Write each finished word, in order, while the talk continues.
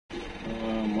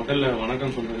முதல்ல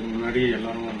வணக்கம் சொல்றதுக்கு முன்னாடி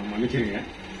எல்லாரும் மன்னிச்சிருங்க.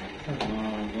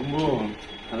 ரொம்ப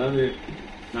அதாவது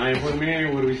நான் எப்போதுமே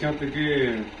ஒரு விஷயத்துக்கு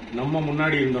நம்ம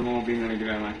முன்னாடி இருந்தணும் அப்படின்னு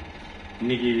நினைக்கிறேன்.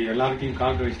 இன்னைக்கு எல்லாருக்கையும்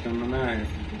காக்க வச்சிட்டோம்னா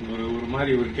ஒரு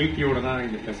மாதிரி ஒரு கில்ட்டியோட தான்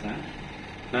இங்க பேசுறேன்.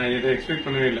 நான் இதை எக்ஸ்பெக்ட்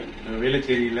பண்ணவே இல்லை.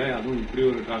 வேலைச்சேரியில அதுவும் இப்படி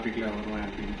ஒரு டிராபிக்ல வருவேன்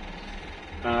அப்படின்னு.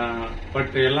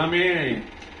 பட் எல்லாமே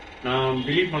நான்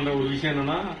பிலீவ் பண்ற ஒரு விஷயம்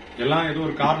என்னன்னா, எல்லாம் ஏதோ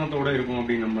ஒரு காரணத்தோட இருக்கும்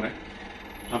அப்படின்னு நம்புறேன்.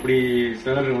 அப்படி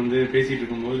சார் பேசிட்டு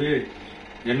இருக்கும்போது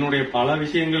என்னுடைய பல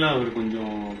விஷயங்களை அவர்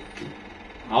கொஞ்சம்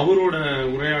அவரோட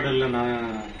உரையாடல்ல நான்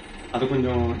அதை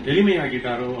கொஞ்சம்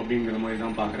எளிமையாக்கிட்டாரோ அப்படிங்கிற மாதிரி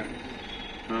தான் பாக்குறேன்.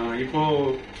 இப்போ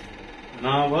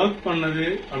நான் ஒர்க் பண்ணது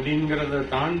அப்படிங்கறத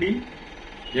தாண்டி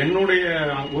என்னுடைய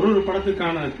ஒரு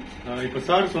படத்துக்கான இப்ப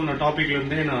சார் சொன்ன டாபிக்ல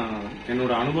இருந்தே நான்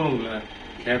என்னோட அனுபவங்களை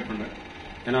ஷேர் பண்றேன்.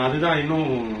 ஏன்னா அதுதான்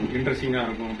இன்னும் இன்ட்ரெஸ்டிங்கா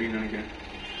இருக்கும் அப்படின்னு நினைக்கிறேன்.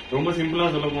 ரொம்ப சிம்பிளா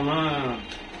சொல்ல போனா,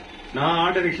 நான்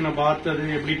ஆர்ட் டைரக்ஷனை பார்த்தது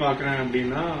எப்படி பாக்குறேன்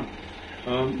அப்படின்னா,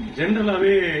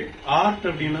 ஜென்ரலாவே ஆர்ட்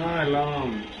அப்படின்னா எல்லாம்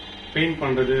பெயிண்ட்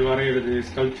பண்றது, வரைகிறது,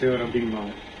 ஸ்கல்ப்சர்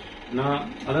அப்படின்பாங்க. நான்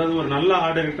அதாவது ஒரு நல்ல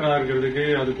ஆர்ட் டைரக்டரா இருக்கிறதுக்கு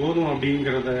அது போதும்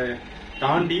அப்படிங்கறத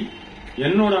தாண்டி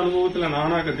என்னோட அனுபவத்துல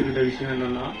நானா கத்துக்கிட்ட விஷயம்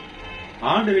என்னன்னா,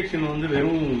 ஆர்ட் டைரக்ஷன்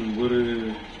வெறும் ஒரு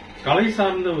கலை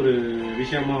சார்ந்த ஒரு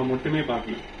விஷயமா மட்டுமே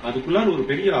பார்க்கல. அதுக்குள்ளார ஒரு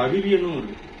பெரிய அறிவியலும்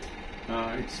இருக்கு.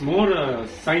 It's more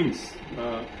science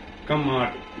come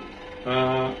art.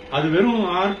 அது வெறும்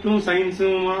ஆர்ட்டும்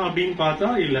சயின்ஸுமா அப்படின்னு பார்த்தா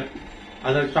இல்ல,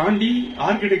 அதை தாண்டி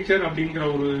ஆர்கிடெக்சர் அப்படிங்கிற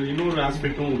ஒரு இன்னொரு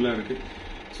ஆஸ்பெக்டும் உள்ள இருக்கு.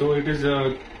 ஸோ இட் இஸ்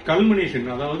கல்மினேஷன்,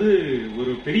 அதாவது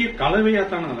ஒரு பெரிய கலவையா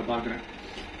தான் நான் அதை பாக்குறேன்.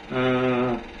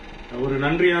 ஒரு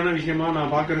நன்றியான விஷயமா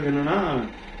நான் பாக்குறது என்னன்னா,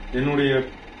 என்னுடைய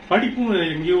படிப்பும்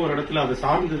எங்கேயோ ஒரு இடத்துல அதை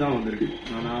சார்ந்துதான் வந்திருக்கு.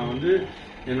 நான்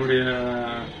என்னுடைய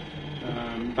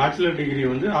பேச்சுலர் டிகிரி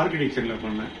ஆர்கிடெக்சர்ல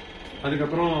பண்ணேன்.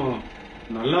 அதுக்கப்புறம்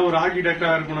நல்ல ஒரு ஆர்கிடெக்டா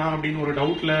இருக்கணும் அப்படின்னு ஒரு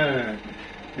டவுட்ல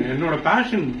என்னோட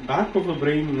fashion back of the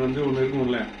brain ஒன்னு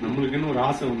இருக்கும்ல, நம்மளுக்குன்னு ஒரு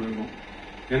ஆசை ஒன்று இருக்கும்.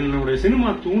 என்னோட சினிமா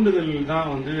தூண்டுதல்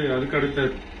தான் அதுக்கு அடுத்த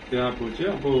இதா போச்சு.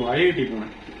 அப்போ ஐஐடி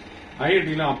போனேன்.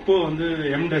 ஐஐடியில அப்போ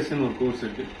எம்டெஸ்ன்னு ஒரு கோர்ஸ்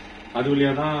இருக்கு. அது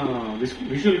வழியா தான்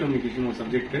விஷுவல் கம்யூனிகேஷன் ஒரு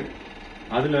சப்ஜெக்ட்.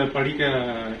 அதுல படிக்க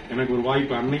எனக்கு ஒரு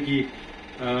வாய்ப்பு. அன்னைக்கு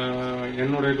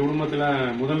என்னோட குடும்பத்துல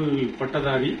முதல்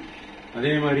பட்டதாரி.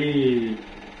 அதே மாதிரி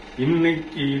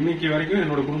இன்னைக்கு வரைக்கும்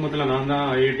என்னோட குடும்பத்துல நான் தான்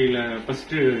ஐஐடியில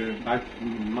ஃபர்ஸ்ட்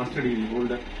மாஸ்டர் டிகிரி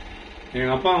ஹோல்டர்.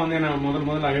 எங்க அப்பா என்ன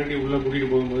முதல்ல ஐஐடி உள்ள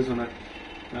கூட்டிட்டு போகும்போது சொன்னார்,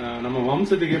 நம்ம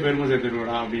வம்சத்துக்கே பெருமை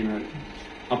சேர்த்துடுவா அப்படின்னாரு.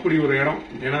 அப்படி ஒரு இடம்.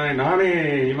 ஏன்னா நானே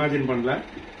இமேஜின் பண்ணல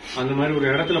அந்த மாதிரி ஒரு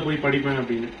இடத்துல போய் படிப்பேன்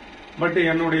அப்படின்னு. பட்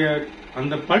என்னுடைய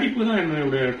அந்த படிப்பு தான்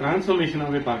என்னுடைய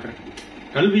டிரான்ஸ்பர்மேஷனாவே பாக்குறேன்.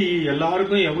 கல்வி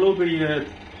எல்லாருக்கும் எவ்வளவு பெரிய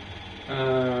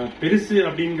பெருசு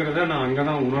அப்படிங்கறத நான்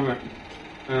அங்கதான் உணர்றேன்.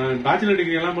 பேச்சுலர்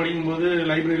டிகிரி எல்லாம் படிக்கும்போது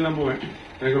லைப்ரரி எல்லாம் போவேன்.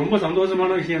 எனக்கு ரொம்ப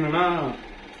சந்தோஷமான விஷயம் என்னன்னா,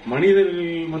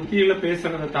 மனிதர்கள் மத்தியில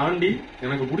பேசுறதை தாண்டி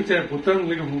எனக்கு பிடிச்ச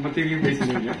புத்தகங்களுக்கு மத்தியிலையும்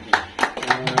பேசினீங்க.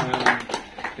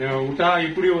 விட்டா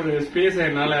இப்படி ஒரு ஸ்பேஸ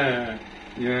என்னால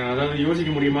அதாவது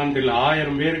யோசிக்க முடியுமான்னு தெரியல.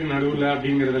 1000 பேருக்கு நடுவுல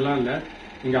அப்படிங்கறதெல்லாம் இல்ல.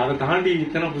 நீங்க அதை தாண்டி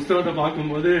இத்தனை புஸ்தகத்தை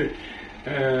பார்க்கும்போது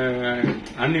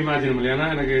அன்இமேஜினபிள். ஏன்னா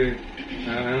எனக்கு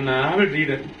நான் ஆவரேஜ்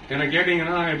ரீடர். எனக்கு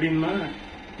கேட்டீங்கன்னா எப்படின்னா,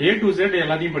 A to Z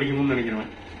எல்லாத்தையும் படிக்கணும்னு நினைக்கிறேன்.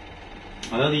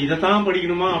 அதாவது இதைத்தான்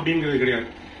படிக்கணுமா அப்படிங்கிறது கிடையாது,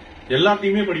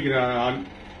 எல்லாத்தையுமே படிக்கிற ஆள்.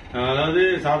 அதாவது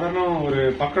சாதாரண ஒரு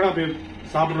பக்கடா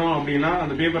சாப்பிடறோம் அப்படின்னா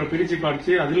அந்த பேப்பரை பிரிச்சு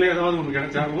படிச்சு அதுல ஏதாவது ஒன்று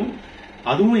கிடைச்சாலும்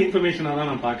அதுவும் இன்ஃபர்மேஷனா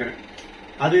தான் நான் பாக்குறேன்.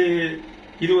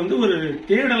 இது ஒரு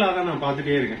தேடலா தான் நான்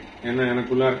பார்த்துட்டே இருக்கேன்.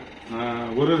 எனக்குள்ளார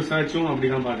ஒரு சர்ச்சும்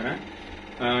அப்படிதான் பாக்குறேன்.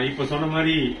 இப்ப சொன்ன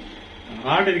மாதிரி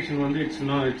art direction it's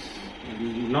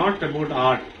not about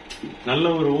art. நல்ல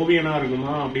ஒரு ஓவியனா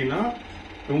இருக்குமா அப்படின்னா,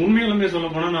 உண்மையிலுமே சொல்ல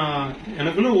போனா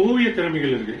எனக்குள்ள ஓவிய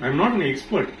திறமைகள் இருக்கு. I am not an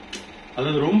expert.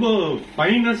 அதாவது ரொம்ப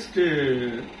ஃபைனஸ்ட்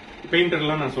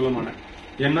பெயிண்டர்லாம் நான் சொல்ல மாட்டேன்.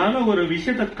 என்னால ஒரு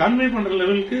விஷயத்த கன்வே பண்ற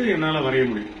லெவலுக்கு என்னால வரைய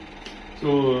முடியும். ஸோ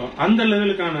அந்த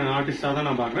லெவலுக்கான ஆர்டிஸ்டா தான்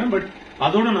நான் பாக்குறேன். பட்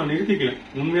அதோட நான் நிறுத்திக்கல.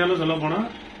 உண்மையால சொல்ல போனா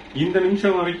இந்த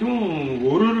நிமிஷம் வரைக்கும்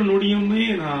ஒரு நொடியுமே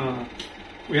நான்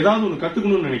ஏதாவது ஒன்று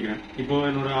கத்துக்கணும்னு நினைக்கிறேன். இப்போ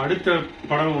என்னோட அடுத்த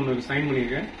படம் ஒன்று சைன்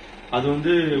பண்ணியிருக்கேன்.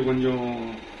 அது கொஞ்சம்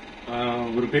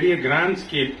ஒரு பெரிய கிராண்ட்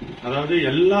ஸ்கேல். அதாவது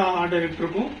எல்லா ஆர்ட்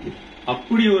டைரக்டருக்கும்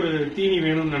அப்படி ஒரு தீனி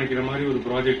வேணும்னு நினைக்கிற மாதிரி ஒரு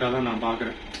ப்ராஜெக்டா தான் நான்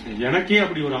பாக்குறேன். எனக்கே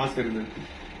அப்படி ஒரு ஆசை இருந்தது.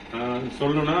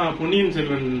 சொல்லணும்னா, பொன்னியின்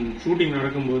செல்வன் ஷூட்டிங்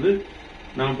நடக்கும்போது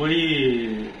நான் போய்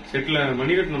செட்ல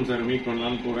மணிரத்னம் சார் மீட்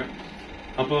பண்ணலாம்னு போறேன்.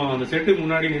 அப்போ அந்த செட்டுக்கு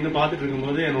முன்னாடி நின்று பாத்துட்டு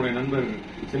இருக்கும்போது என்னுடைய நண்பர்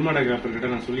சினிமாட்டோகிராஃபர்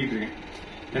கிட்ட நான் சொல்லிட்டு இருக்கேன்.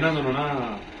 என்ன சொன்னா,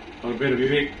 அவர் பேர்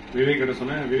விவேக் கிட்ட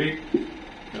சொன்னேன், விவேக்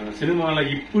சினிமால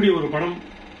இப்படி ஒரு படம்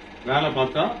வேலை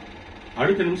பார்த்தா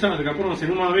அடுத்த நிமிஷம் அதுக்கப்புறம்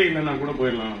சினிமாவே இல்லைன்னா கூட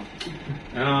போயிடலாம்.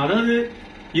 அதாவது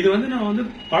இது நான்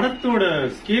படத்தோட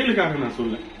ஸ்கேலுக்காக நான்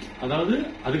சொல்ல, அதாவது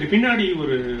அதுக்கு பின்னாடி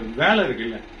ஒரு வேலை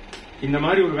இருக்குல்ல, இந்த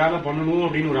மாதிரி ஒரு வேலை பண்ணணும்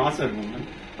அப்படின்னு ஒரு ஆசை இருக்கும்,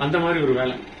 அந்த மாதிரி ஒரு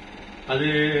வேலை. அது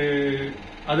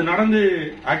அது நடந்து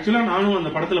ஆக்சுவலா நானும் அந்த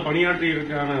படத்துல பணியாற்றி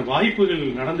இருக்கான வாய்ப்புகள்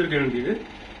நடந்திருக்க வேண்டியது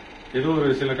ஏதோ ஒரு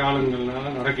சில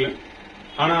காலங்கள்னால நடக்கல.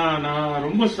 ஆனா நான்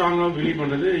ரொம்ப ஸ்ட்ராங்கா பிலீவ்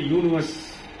பண்றது யூனிவர்ஸ்,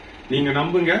 நீங்க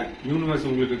நம்புங்க, யூனிவர்ஸ்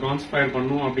உங்களுக்கு கான்ஸ்பயர்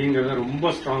பண்ணும் அப்படிங்கறத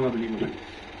ரொம்ப ஸ்ட்ராங்கா பிலீவ் பண்ணேன்.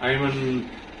 I am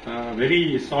very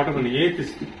sort of an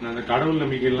atheist. நான் அந்த கடவுள்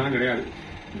நம்பிக்கைலாம் கிடையாது.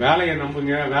 வேலையை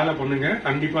நம்புங்க, வேலை பண்ணுங்க,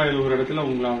 கண்டிப்பா இதுல ஒரு இடத்துல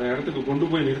உங்களை அந்த இடத்துக்கு கொண்டு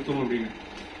போய் நிறுத்தும் அப்படின்னு.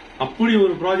 அப்படி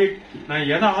ஒரு ப்ராஜெக்ட் நான்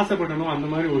எதை ஆசைப்பட்டனோ அந்த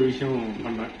மாதிரி ஒரு விஷயம்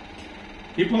பண்றேன்.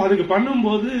 இப்போ அதுக்கு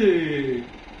பண்ணும்போது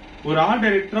ஒரு ஆர்ட்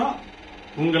டைரக்டரா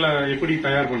உங்களை எப்படி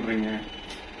தயார் பண்றீங்க?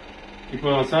 இப்போ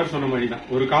சார் சொன்ன மாதிரி தான்,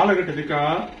 ஒரு காலகட்டத்துக்கா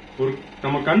ஒரு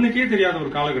நம்ம கண்ணுக்கே தெரியாத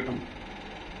ஒரு காலகட்டம்.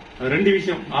 ரெண்டு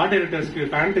விஷயம், ஆர்ட்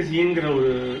டைரக்டர்ஸ்க்கு ஃபேண்டசிங்கிற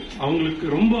ஒரு அவங்களுக்கு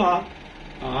ரொம்ப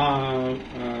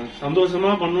சந்தோஷமா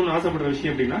பண்ணணும்னு ஆசைப்படுற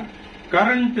விஷயம் அப்படின்னா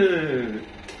கரண்ட்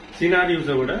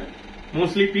சினாரியோஸை விட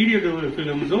மோஸ்ட்லி பீரியட்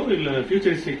பிலிம்ஸோ இல்ல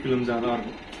ஃபியூச்சரிஸ்டிக் பிலிம்ஸா தான்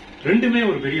இருக்கும். ரெண்டுமே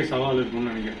ஒரு பெரிய சவால்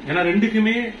இருக்கும்னு நினைக்கிறேன். ஏன்னா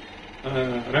ரெண்டுக்குமே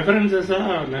ரெஃபரன்சஸா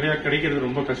நிறைய கிடைக்கிறது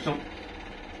ரொம்ப கஷ்டம்.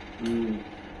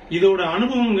 இதோட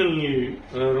அனுபவங்கள்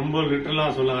ரொம்ப லிட்டரலா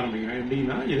சொல்ல ஆரம்பிக்கிறேன்.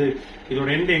 எப்படின்னா இதோட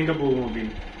எண்ட் எங்க போகும்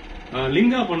அப்படின்னு.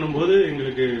 லிங்கா பண்ணும்போது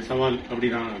எங்களுக்கு சவால்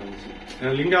அப்படிதான் நடந்துச்சு.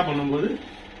 லிங்கா பண்ணும்போது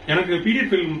எனக்கு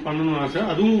பீரியட் பிலிம் பண்ணணும்னு ஆசை.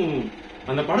 அதுவும்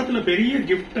அந்த படத்துல பெரிய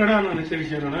கிஃப்டடா நினைச்ச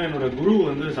விஷயம் என்னன்னா, என்னோட குரு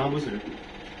வந்து சாபு சார்.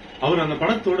 அவர் அந்த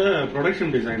படத்தோட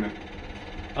ப்ரொடக்ஷன் டிசைனர்.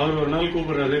 அவர் ஒரு நாள்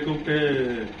கூப்பிட்டு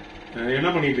என்ன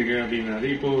பண்ணிட்டு இருக்கு அப்படின்னாரு.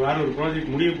 இப்போ வேற ஒரு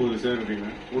ப்ராஜெக்ட் முடிய போகுது சார் அப்படின்னா,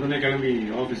 உடனே கிளம்பி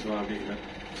ஆபீஸ் வா அப்படிங்கிற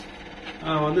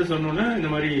வந்து சொன்னோன்னே, இந்த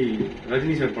மாதிரி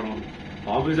ரஜினி சார் படம்,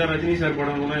 ஆபீஸா ரஜினி சார்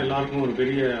படம்னா எல்லாருக்கும் ஒரு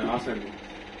பெரிய ஆசை இருக்கும்.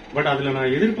 பட் அதுல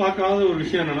நான் எதிர்பார்க்காத ஒரு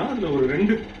விஷயம் என்னன்னா, அதுல ஒரு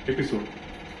 2 எபிசோட்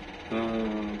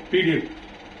பீரியட்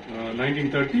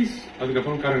 1930s,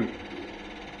 அதுக்கப்புறம் கரண்ட்.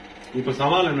 இப்ப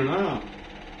சவால் என்னன்னா,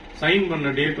 சைன்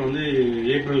பண்ண டேட் வந்து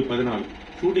ஏப்ரல் 14,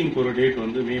 ஷூட்டிங் போற டேட்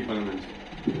வந்து மே 15.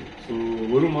 ஸோ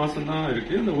ஒரு மாசம் தான்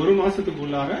இருக்கு. அந்த ஒரு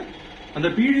மாசத்துக்குள்ளார அந்த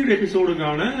பீரியட்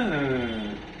எபிசோடுக்கான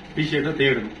விஷயத்தை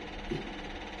தேடணும்.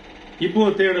 இப்போ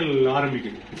தேடல்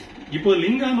ஆரம்பிக்குது. இப்போ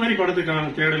லிங்கா மாதிரி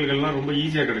படத்துக்கான தேடல்கள்லாம் ரொம்ப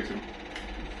ஈஸியா கிடைச்சிடும்.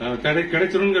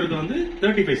 கிடைச்சிருங்கிறது வந்து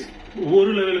 35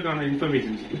 ஒரு லெவலுக்கான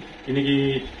இன்ஃபர்மேஷன்ஸ். இன்னைக்கு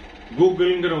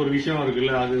கூகுள்ங்கிற ஒரு விஷயம்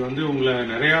இருக்குல்ல, அது வந்து உங்களை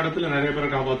நிறைய இடத்துல நிறைய பேரை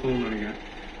காப்பாற்றணும்னு நினைக்கிறேன்.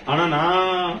 ஆனா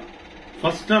நான்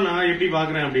ஃபர்ஸ்டா நான் எப்படி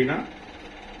பாக்குறேன் அப்படின்னா,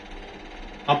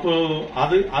 அப்போ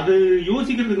அது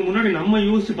யோசிக்கிறதுக்கு முன்னாடி நம்ம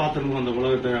யோசிச்சு பாத்துருணும் அந்த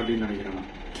உலகத்தை அப்படின்னு நினைக்கிறேன்.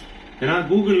 ஏன்னா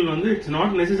கூகுள் வந்து இட்ஸ்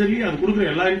நாட் நெசசரி அது கொடுக்குற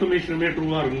எல்லா இன்ஃபர்மேஷனுமே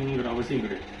ட்ரூவா இருக்கணுங்கிற அவசியம்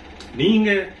கிடையாது. நீங்க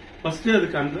ஃபர்ஸ்ட்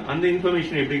அதுக்கு அந்த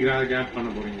இன்ஃபர்மேஷன் எப்படி கேப் பண்ண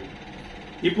போறீங்க.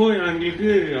 இப்போ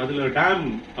எங்களுக்கு அதுல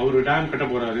அவரு டேம் கட்ட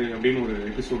போறாரு அப்படின்னு ஒரு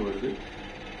எபிசோடு வருது.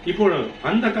 இப்போ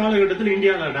அந்த காலகட்டத்தில்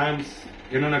இந்தியாவில டேம்ஸ்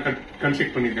என்னென்ன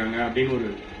கன்ஸ்ட்ரக்ட் பண்ணிருக்காங்க அப்படின்னு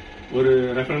ஒரு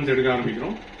ரெஃபரன்ஸ் எடுக்க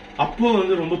ஆரம்பிக்கிறோம். அப்போ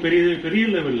வந்து ரொம்ப பெரிய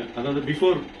லெவல்ல, அதாவது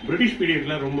பிஃபோர் பிரிட்டிஷ்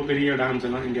பீரியட்ல ரொம்ப பெரிய டேம்ஸ்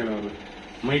எல்லாம் இந்தியாவில் வருது.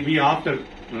 மைட் பி ஆஃப்டர்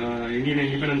இந்தியன்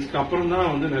இண்டிபெண்டன்ஸ்க்கு அப்புறம்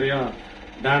தான் வந்து நிறைய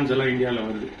டேம்ஸ் எல்லாம் இந்தியாவில்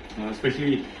வருது.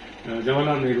 எஸ்பெஷலி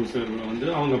ஜவஹர்லால் நேரு சார் வந்து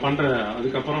அவங்க பண்ற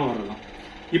அதுக்கப்புறம் வரலாம்.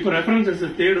 இப்ப ரெஃபரன்சஸ்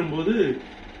தேடும் போது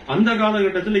அந்த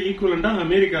காலகட்டத்தில் ஈக்குவலண்டா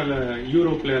அமெரிக்கால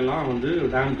யூரோப்ல எல்லாம் வந்து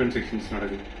டேம் கன்ஸ்ட்ரக்ஷன்ஸ்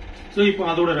நடக்குது. ஸோ இப்போ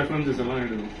அதோட ரெஃபரன்சஸ் எல்லாம்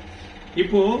எடுக்கணும்.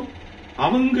 இப்போ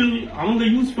அவங்க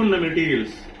யூஸ் பண்ண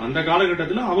மெட்டீரியல்ஸ், அந்த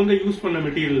காலகட்டத்தில் அவங்க யூஸ் பண்ண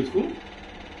மெட்டீரியல்ஸ்க்கும்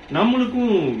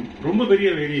நம்மளுக்கும் ரொம்ப பெரிய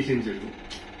வேரியேஷன்ஸ் இருக்கும்.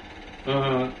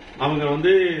 அவங்க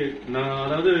வந்து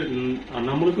அதாவது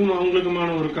நம்மளுக்கும் அவங்களுக்குமான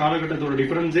ஒரு காலகட்டத்தோட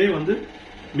டிஃபரன்ஸே வந்து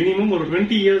மினிமம் ஒரு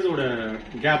 20 இயர்ஸோட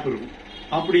கேப் இருக்கும்.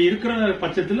 அப்படி இருக்கிற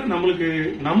பட்சத்துல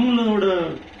நம்மளோட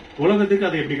உலகத்துக்கு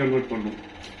அதை எப்படி கன்வெர்ட் பண்ணும்.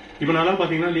 இப்ப நல்லா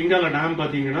பாத்தீங்கன்னா லிங்கால டேம்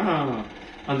பாத்தீங்கன்னா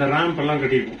அந்த ரேம்ப் எல்லாம்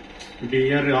கட்டிருப்போம்,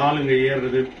 இப்படி ஆளுங்க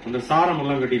ஏறுறது, அந்த சாரம்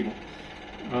எல்லாம் கட்டிருப்போம்.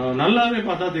 நல்லாவே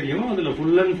பார்த்தா தெரியும் அதுல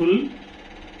ஃபுல் அண்ட் ஃபுல்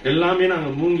எல்லாமே நாங்க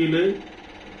மூங்கில்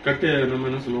நம்ம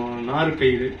என்ன சொல்லுவோம், நாறு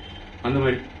கயிறு அந்த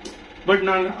மாதிரி. பட்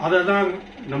நாங்க அதான்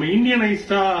நம்ம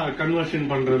இந்தியனைஸ்டா கன்வர்ஷன்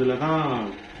பண்றதுல தான்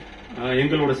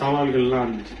எங்களோட சவால்கள் எல்லாம்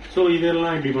இருந்துச்சு. ஸோ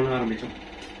இதெல்லாம் இப்படி பண்ண ஆரம்பிச்சோம்.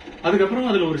 அதுக்கப்புறம்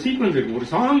அதுல ஒரு சீக்வன்ஸ் இருக்கும், ஒரு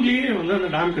சாங்லயே வந்து அந்த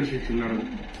டேம் கன்ஸ்ட்ரக்ஷன்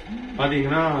நடக்கும்.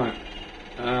 பாத்தீங்கன்னா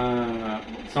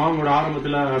சாங்கோட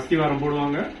ஆரம்பத்துல அஸ்திவாரம்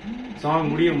போடுவாங்க, சாங்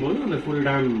முடியும் போது அந்த ஃபுல்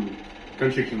டேம்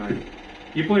கன்ஸ்ட்ரக்ஷன் ஆயிடும்.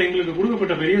 இப்போ எங்களுக்கு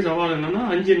கொடுக்கப்பட்ட பெரிய சவால் என்னன்னா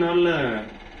 5 நாள்ல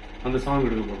அந்த சாங்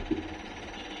எடுக்க போறோம்.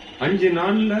 5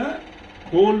 நாள்ல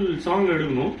ஹோல் சாங்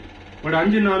எடுக்கணும். பட்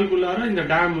 5 நாளுக்குள்ளார இந்த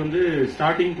டேம் வந்து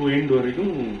ஸ்டார்டிங் டு எண்ட்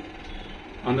வரைக்கும்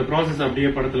அந்த ப்ராசஸ் அப்படியே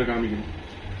படத்துல காமிக்கணும்.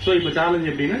 ஸோ இப்ப சேலஞ்ச்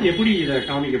எப்படின்னா, எப்படி இதை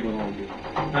காமிக்க போறோம் அப்படின்னு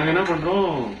நாங்க என்ன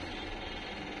பண்றோம்,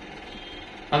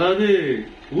 அதாவது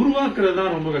உருவாக்குறது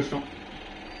தான் ரொம்ப கஷ்டம்,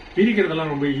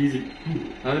 பிரிக்கிறதெல்லாம் ரொம்ப ஈஸி.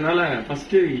 அதனால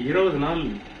ஃபர்ஸ்ட் 20 நாள்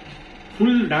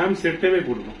ஃபுல் டேம் செட்டவே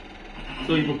போட்டுட்டோம்.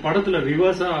 ஸோ இப்போ படத்துல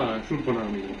ரிவர்ஸா ஷூட் பண்ண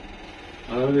ஆரம்பிக்கிறோம்.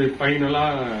 அதாவது ஃபைனலா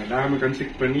டேமை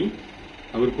கன்ஸ்ட்ரக்ட் பண்ணி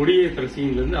அவர் கொடியேற்ற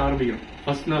சீன்ல இருந்து ஆரம்பிக்கிறோம்.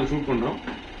 ஃபர்ஸ்ட் நாள் ஷூட் பண்றோம்,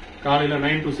 காலையில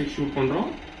 9 to 6 ஷூட் பண்றோம்.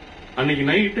 அன்னைக்கு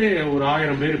நைட்டு ஒரு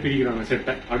 1000 பேர் பிரிக்கிறாங்க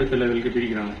செட்டை, அடுத்த லெவலுக்கு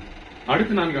பிரிக்கிறாங்க.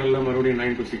 அடுத்த நாள் காலையில மறுபடியும்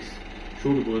 9 to 6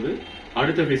 ஷூட் போகுது,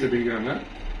 அடுத்த ஃபேஸை பிரிக்கிறாங்க.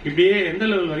 இப்படியே எந்த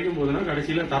லெவல் வரைக்கும் போகுதுன்னா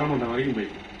கடைசியில தரமட்டம் வரைக்கும்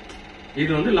போயிடும்.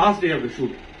 இது வந்து last day of the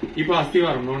shoot. இப்போ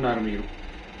அஸ்திவாரம் நோண்ட ஆரம்பிக்கிறோம்.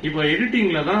 இப்போ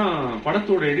எடிட்டிங்ல தான்,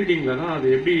 படத்தோட எடிட்டிங்ல தான் அது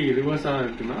எப்படி ரிவர்ஸா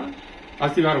இருக்குன்னா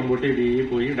அஸ்திவாரம் போட்டு இப்படி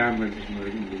போய் டேம் கன்ஸ்ட்ரக்ஷன்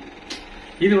வரைக்கும் முடியும்.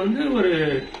 இது வந்து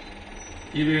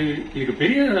இதுக்கு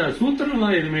பெரிய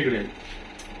சூத்திரம்லாம் எதுவுமே கிடையாது.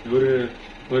 ஒரு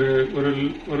ஒரு ஒரு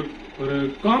ஒரு ஒரு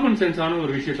காமன் சென்ஸான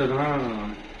ஒரு விஷயத்தை தான்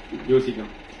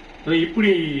யோசிக்கும்.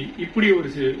 இப்படி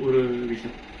ஒரு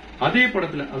விஷயம் அதே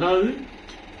படத்துல, அதாவது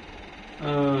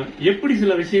எப்படி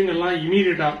சில விஷயங்கள்லாம்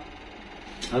இமீடியட்டா,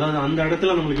 அதாவது அந்த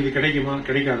இடத்துல நம்மளுக்கு இது கிடைக்குமா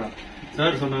கிடைக்காதா.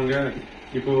 சார் சொன்னாங்க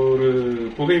இப்போ ஒரு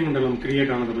புகை மண்டலம்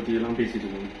கிரியேட் ஆனதை பத்தி எல்லாம் பேசிட்டு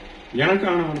இருக்காங்க.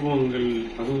 எனக்கான அனுபவங்கள்,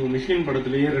 அதுவும் மிஷின்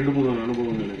படத்திலேயே 2-3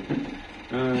 அனுபவங்கள் இருக்கு.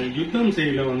 யுத்தம்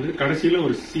செய்யல வந்து கடைசியில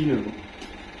ஒரு சீன் இருக்கும்.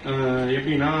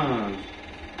 எப்படின்னா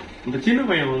இந்த சின்ன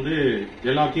பையன் வந்து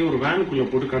எல்லாத்தையும் ஒரு வேனுக்குள்ள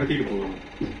போட்டு கடத்திட்டு போவாங்க.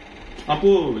 அப்போ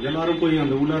எல்லாரும் போய்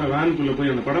அந்த உள்ளார வேனுக்குள்ள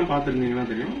போய் அந்த படம் பார்த்துருந்தீங்கன்னா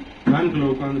தெரியும். வேனுக்குள்ள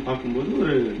உட்காந்து பார்க்கும்போது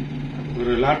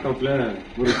ஒரு லேப்டாப்ல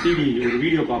ஒரு டிவி ஒரு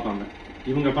வீடியோ பார்ப்பாங்க.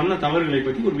 இவங்க பண்ண தவறுகளை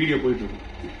பத்தி ஒரு வீடியோ போயிட்டு இருக்கும்.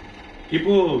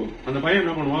 இப்போ அந்த பையன்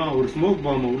என்ன பண்ணுவான், ஒரு ஸ்மோக்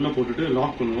பாம்பை உள்ள போட்டுட்டு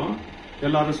லாக் பண்ணுவான்.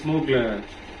 எல்லாரும் ஸ்மோக்ல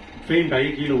பெயிண்ட் ஆகி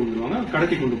கீழே விழுந்துருவாங்க.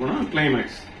 கடத்தி கொண்டு போனா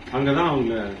கிளைமேக்ஸ், அங்கதான்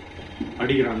அவங்க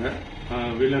அடிக்கிறாங்க.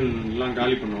 வில்லன் எல்லாம்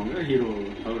காலி பண்ணுவாங்க, ஹீரோ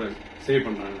அவரை சேவ்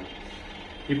பண்றாங்க.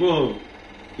 இப்போ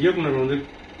இயக்குனர் வந்து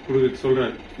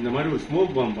சொல்றாரு, இந்த மாதிரி ஒரு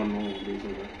ஸ்மோக் பாம்பு பண்ணும் அப்படின்னு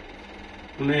சொல்றாரு.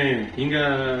 உடனே இங்க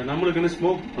நம்மளுக்குன்னு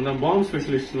ஸ்மோக் அந்த பாம்பு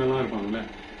ஸ்பெஷலிஸ்ட் எல்லாம் இருப்பாங்கல்ல,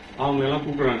 அவங்க எல்லாம்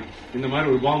கூப்பிடுறாங்க, இந்த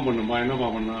மாதிரி ஒரு பாம்பு பண்ணும்பா, என்னப்பா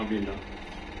பண்ணா அப்படின்றாங்க.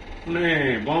 உடனே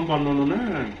பாம்பு பண்ணணும்னு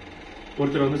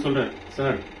ஒருத்தர் வந்து சொல்றாரு,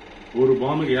 சார் ஒரு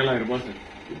பாம்புக்கு 7000 ரூபாய் சார்.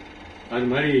 அது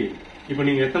மாதிரி இப்ப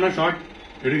நீங்க எத்தனை ஷாட்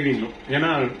எடுக்கிறீங்களோ, ஏன்னா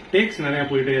டேக்ஸ் நிறைய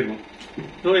போயிட்டே இருக்கும்.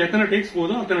 ஸோ எத்தனை டேக்ஸ்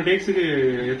போதோ அத்தனை டேக்ஸுக்கு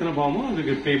எத்தனை பாம்போ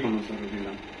அதுக்கு பே பண்ணும் சார்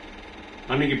அப்படின்னா.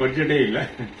 அன்னைக்கு பட்ஜெட்டே இல்லை.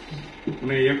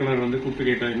 உன்னை இயக்குனர் வந்து கூப்பிட்டு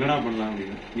கேட்டார், என்னடா பண்ணலாம்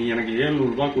அப்படின்னு. நீ எனக்கு 700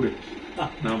 ரூபாய் கொடு,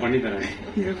 நான் பண்ணி தரேன்.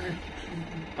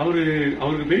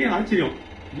 அவருக்கு பெரிய ஆச்சரியம்,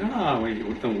 என்னடா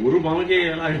ஒருத்தன் ஒரு பாம்புக்கே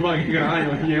 7000 ரூபாய் கேட்கிறான்,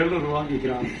 700 ரூபாய்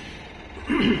கேட்கிறான்.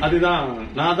 அதுதான்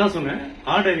நான் தான் சொன்னேன்,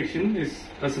 art direction is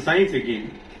science again.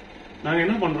 நாங்க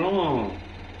என்ன பண்றோம்,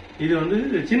 இது வந்து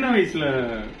சின்ன வயசுல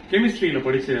கெமிஸ்ட்ரியில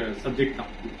படிச்ச சப்ஜெக்ட்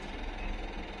தான்.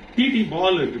 டிடி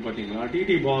பால் இருக்கு பாத்தீங்களா,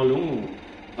 டிடி பாலும்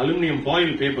அலுமினியம்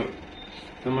ஃபாயில் பேப்பர்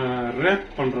நம்ம ரேப்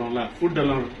பண்றோம்ல, ஃபுட்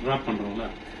எல்லாம் ரேப் பண்றோம்ல,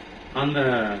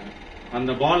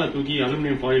 அந்த பாலை தூக்கி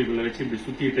அலுமினியம் ஃபாயில்குள்ள வச்சு இப்படி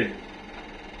சுத்திட்டு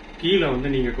கீழே வந்து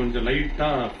நீங்க கொஞ்சம்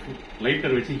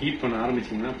லைட்டர் வச்சு ஹீட் பண்ண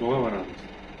ஆரம்பிச்சீங்கன்னா புகை வர ஆரம்பிச்சு,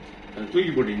 அதை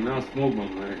தூக்கி போட்டீங்கன்னா ஸ்மோக்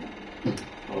பாம் மாதிரி.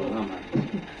 அவ்வளவுதான்.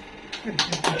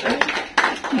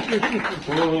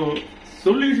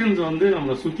 சொல்யூஷன்ஸ் வந்து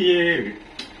நம்ம சுத்தியே இருக்கு.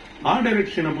 ஆர்ட்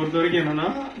டைரக்ஷனை பொறுத்த வரைக்கும் என்னன்னா,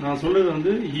 நான் சொல்றது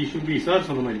வந்து ஹி ஷுட் பி, சார்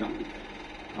சொன்ன மாதிரி தான்.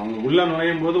 அவங்க உள்ள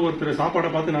நுழையும் போது ஒருத்தர் சாப்பாடை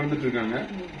பார்த்து நடந்துட்டு இருக்காங்க,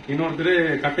 இன்னொருத்தர்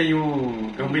கட்டையும்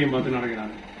கம்பையும் பார்த்து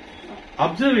நடக்கிறாங்க.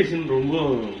 அப்சர்வேஷன் ரொம்ப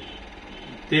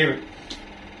தேவை.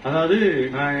 அதாவது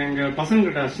நான் எங்க பசங்க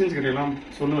கிட்ட, அசிஸ்டன்ஸ் கிட்ட எல்லாம்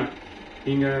சொல்லுவேன்,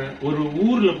 நீங்க ஒரு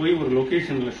ஊர்ல போய் ஒரு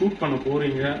லொகேஷன்ல ஷூட் பண்ண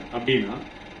போறீங்க அப்படின்னா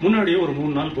முன்னாடியே ஒரு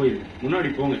 3 நாள் போயிருங்க, முன்னாடி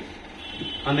போங்க,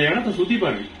 அந்த இடத்த சுத்தி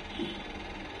பாருங்க,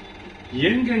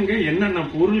 எங்கெங்க என்னென்ன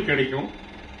பொருள் கிடைக்கும்,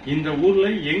 இந்த ஊர்ல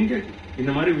எங்க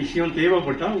இந்த மாதிரி விஷயம்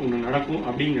தேவைப்பட்டா ஒண்ணு நடக்கும்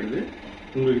அப்படிங்கிறது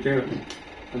உங்களுக்கு தேவை.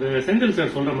 அது செந்தில்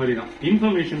சார் சொல்ற மாதிரி தான்,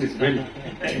 இன்ஃபர்மேஷன் இஸ் வெல்.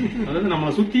 அதாவது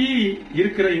நம்மளை சுத்தி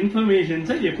இருக்கிற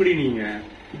இன்ஃபர்மேஷன்ஸை எப்படி நீங்க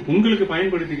உங்களுக்கு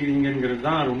பயன்படுத்திக்கிறீங்கிறது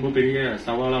தான் ரொம்ப பெரிய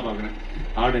சவாலா பாக்குறேன்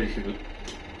ஆர்ட் டைரக்ஷன்ல.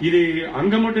 இது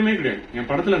அங்க மட்டுமே கிடையாது, என்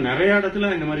படத்துல நிறைய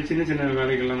இடத்துல இந்த மாதிரி சின்ன சின்ன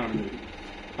வேலைகள்லாம் நடந்திருக்கு.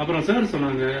 அப்புறம் சார்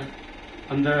சொன்னாங்க,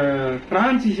 அந்த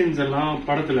டிரான்சிஷன்ஸ் எல்லாம்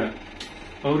படத்துல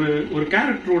ஒரு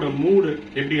கேரக்டரோட மூடு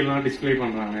எப்படி எல்லாம் டிஸ்பிளே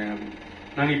பண்றாங்க அப்படின்னு.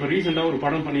 நாங்க இப்ப ரீசெண்டா ஒரு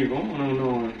படம் பண்ணிருக்கோம்,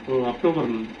 இன்னும் அக்டோபர்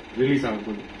ரிலீஸ் ஆக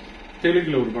போகுது.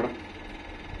 தெலுங்குல ஒரு படம்,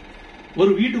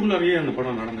 ஒரு வீட்டுக்குள்ளாரையே அந்த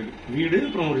படம் நடந்திருக்கு. வீடு,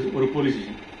 அப்புறம் ஒரு போலீஸ்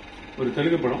ஸ்டேஷன், ஒரு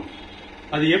தெலுங்கு படம்.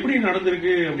 அது எப்படி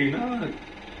நடந்திருக்கு அப்படின்னா,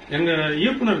 எங்க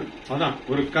இயக்குனர் அதான்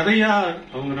ஒரு கதையா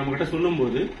அவங்க நம்ம கிட்ட சொல்லும்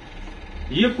போது,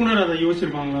 இயக்குனர் அதை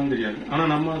யோசிச்சிருப்பாங்களான்னு தெரியாது, ஆனா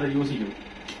நம்ம அதை யோசிக்கணும்.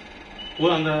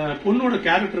 அந்த பொண்ணோட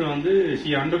கேரக்டர் வந்து ஷி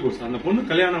அண்டர்கோஸ், அந்த பொண்ணு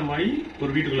கல்யாணம் ஆகி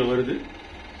ஒரு வீட்டுக்குள்ள வருது,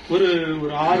 ஒரு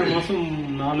 6 மாசம்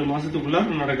 4 மாசத்துக்குள்ள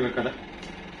நடக்கிற கதை.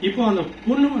 இப்போ அந்த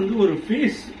பொண்ணு வந்து ஒரு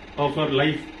ஃபேஸ் ஆஃப் ஹர்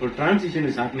லைஃப், ஒரு டிரான்சிஷன்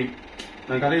இஸ் ஹேப்பனிங்.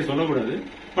 நான் கதையை சொல்லக்கூடாது,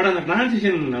 பட் அந்த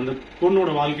டிரான்சிஷன் அந்த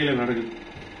பொண்ணோட வாழ்க்கையில நடக்குது.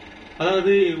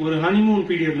 அதாவது ஒரு ஹனிமூன்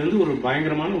பீரியட்ல இருந்து ஒரு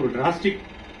பயங்கரமான ஒரு டிராஸ்டிக்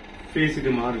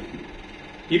ஃபேஸுக்கு மாறுது.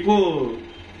 இப்போ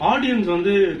ஆடியன்ஸ்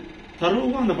வந்து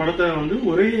தரோவா அந்த படத்தை வந்து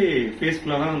ஒரே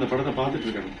ஃபேஸ்குள்ள தான் அந்த படத்தை பார்த்துட்டு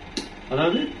இருக்காங்க.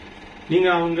 அதாவது நீங்க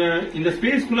அவங்க இந்த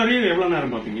ஸ்பேஸ்குள்ளாரே எவ்வளவு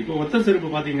நேரம் பார்ப்பீங்க. இப்போ ஒத்த செருப்பு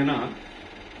பாத்தீங்கன்னா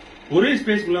ஒரே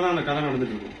ஸ்பேஸ்குள்ளதான் அந்த கதை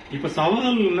நடந்துட்டு இருக்கும். இப்ப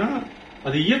சவால்னா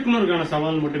அது இயக்குனருக்கான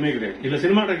சவால் மட்டுமே கிடையாது, இல்ல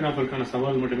சினிமாட்டோகிராஃபருக்கான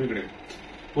சவால் மட்டுமே கிடையாது.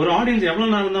 ஒரு ஆடியன்ஸ்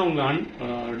எவ்வளவு நேரம் தான் உங்க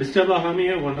டிஸ்டர்ப்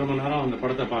ஆகாமையே 1.5 மணி நேரம் அந்த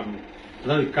படத்தை பார்க்கணும்.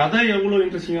 அதாவது கதை எவ்வளவு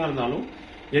இன்ட்ரெஸ்டிங்கா இருந்தாலும்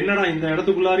என்னடா இந்த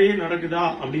இடத்துக்குள்ளாரையே நடக்குதா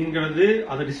அப்படிங்கறது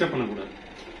அதை டிஸ்டர்ப் பண்ணக்கூடாது.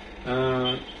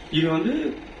 இது வந்து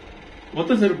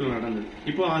ஒத்த செருப்புல நடந்தது.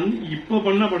 இப்போ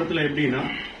பண்ண படத்துல எப்படின்னா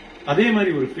அதே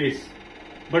மாதிரி ஒரு ஃபேஸ்,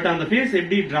 பட் அந்த ஃபேஸ்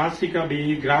எப்படி டிராஸ்டிக்கா அப்படி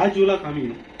கிராஜுவலா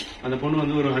காமிக்கணும். அந்த பொண்ணு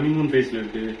வந்து ஒரு ஹனிமூன் ஃபேஸ்ல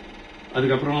இருக்கு,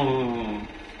 அதுக்கப்புறம்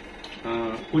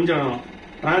கொஞ்சம்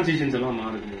டிரான்சிஷன்ஸ் எல்லாம்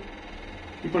மாறுது.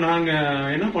 இப்ப நாங்க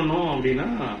என்ன பண்ணோம் அப்படின்னா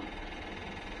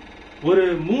ஒரு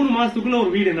 3 மாசத்துக்குள்ள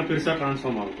ஒரு வீடு என்ன பெருசா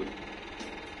டிரான்ஸ்ஃபார்ம் ஆகுது.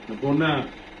 இந்த பொண்ண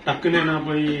டக்குன்னு என்ன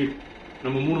போய்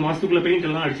நம்ம 3 மாசத்துக்குள்ள பெயிண்ட்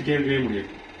எல்லாம் அடிச்சுட்டே இருக்கவே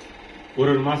முடியாது.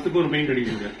 ஒரு மாசத்துக்கு ஒரு பெயிண்ட் அடிக்க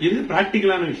முடியாது. இது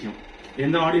பிராக்டிக்கலான விஷயம்,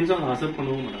 எந்த ஆடியன்ஸும் அதை அக்செப்ட்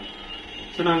பண்ணவும் மாட்டாங்க.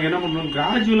 ஸோ நாங்க என்ன பண்றோம்,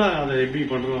 கிராஜுவலா அதை எப்படி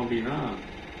பண்றோம் அப்படின்னா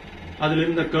அதுல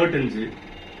இருந்த கர்டன்ஸ்,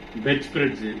 பெட்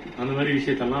ஸ்ப்ரெட்ஸ், அந்த மாதிரி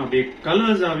விஷயத்தெல்லாம் அப்படியே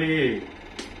கலர்ஸாவே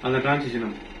அந்த டிரான்சிஷனை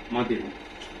மாத்திடுவோம்.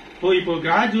 இப்போ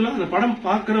கிராஜுவலா அந்த படம்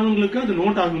பாக்குறவங்களுக்கு அது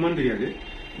நோட் ஆகுமான்னு தெரியாது,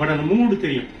 பட் அந்த மூடு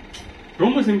தெரியும்.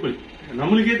 ரொம்ப சிம்பிள்,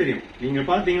 நம்மளுக்கே தெரியும். நீங்க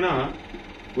பாத்தீங்கன்னா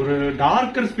ஒரு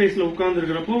டார்க்கர் ஸ்பேஸ்ல உட்கார்ந்து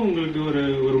இருக்கிறப்போ உங்களுக்கு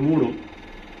ஒரு மூடும்,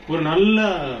 ஒரு நல்ல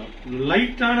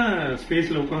லைட்டான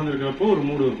ஸ்பேஸ்ல உட்கார்ந்து இருக்கிறப்போ ஒரு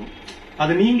மூடு இருக்கும்.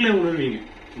 அதை நீங்களே உணர்வீங்க.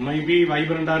 மைபி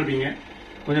வைப்ரண்டா இருப்பீங்க,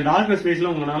 கொஞ்சம் டார்க்கர்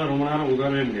ஸ்பேஸ்ல உங்களால ரொம்ப நேரம்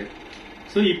உட்காரவே முடியாது.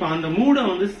 ஸோ இப்போ அந்த மூடை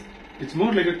வந்து it's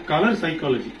more like colour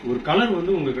psychology. ஒரு கலர்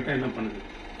வந்து உங்ககிட்ட என்ன பண்ணுது,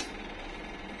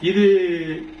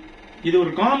 இது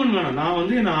ஒரு காமன் வேணும். நான்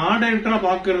வந்து என்ன ஆர்ட் டைரக்டரா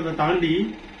பாக்குறத தாண்டி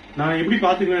நான் எப்படி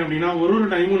பாத்துக்குவேன் அப்படின்னா ஒரு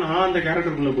டைமும் நான் அந்த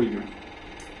கேரக்டருக்குள்ள போய்க்குவேன்.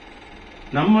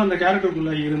 நம்ம அந்த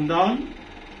கேரக்டருக்குள்ள இருந்தால்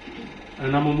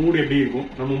நம்ம மூடு எப்படி இருக்கும்,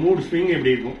 நம்ம மூடு ஸ்விங்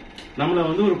எப்படி இருக்கும், நம்மள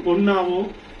வந்து ஒரு பொண்ணாவோ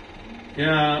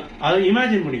அதை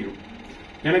இமேஜின் பண்ணிக்கிறோம்.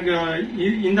 எனக்கு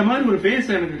இந்த மாதிரி ஒரு ஃபேஸ்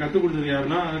எனக்கு கத்துக் கொடுத்தது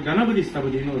யாருன்னா கணபதி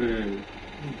ஸ்தபதினு ஒரு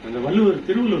அந்த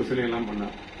திருவள்ளுவர் சிலையெல்லாம்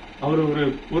பண்ணார். அவர்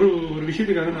ஒரு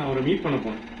விஷயத்துக்காக நான் அவரை மீட் பண்ண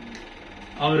போனேன்.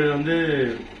 அவரு வந்து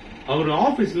அவர்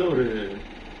ஆபீஸ்ல ஒரு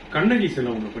கண்ணகி சிலை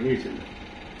ஒண்ணு பண்ணி வச்சிருந்தார்.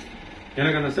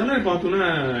 எனக்கு அந்த சிலையை பார்த்தோன்னா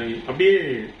அப்படியே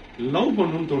லவ்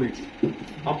பண்ணணும்னு தோணிச்சு.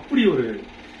 அப்படி ஒரு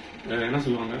என்ன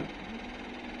சொல்லுவாங்க,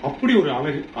 அப்படி ஒரு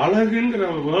அழகுங்கிற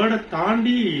வேர்டை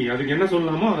தாண்டி அதுக்கு என்ன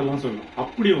சொல்லலாமோ அதெல்லாம் சொல்லலாம்.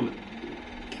 அப்படி ஒண்ணு.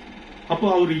 அப்போ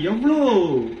அவர் எவ்வளோ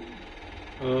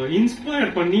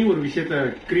இன்ஸ்பயர் பண்ணி ஒரு விஷயத்த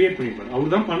கிரியேட் பண்ணிப்பாரு.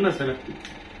 அவர் தான் பண்ண சிலை.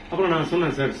 அப்புறம் நான்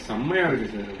சொன்னேன், சார் செம்மையா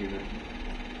இருக்கு சார் அப்படின்னு.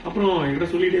 அப்புறம் என்கிட்ட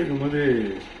சொல்லிட்டே இருக்கும்போது,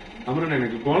 அமரன்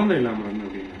எனக்கு குழந்தை இல்லை அமரன்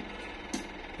அப்படின்னு.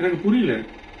 எனக்கு புரியல,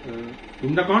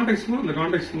 இந்த கான்டெக்ட்க்கும் அந்த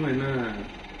கான்டெக்ட்க்கும் என்ன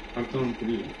அர்த்தம்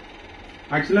புரியல.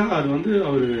 ஆக்சுவலா அது வந்து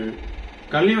அவரு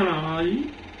கல்யாணம் ஆகி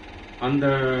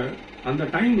அந்த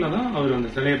டைம்ல தான் அவர் அந்த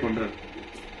சிலையை பண்றாரு.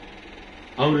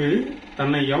 அவரு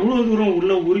தன்னை எவ்வளவு தூரம்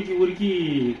உள்ள உருக்கி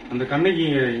அந்த கண்ணகி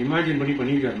இமேஜின் பண்ணி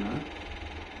பண்ணிருக்காருன்னா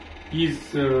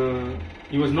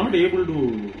he was not able to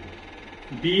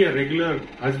be a regular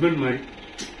husband மாதிரி.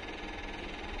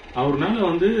 அவர்னால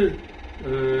வந்து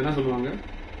என்ன சொல்லுவாங்க,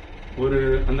 ஒரு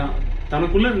அந்த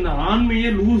தனக்குள்ள இருந்த ஆண்மையே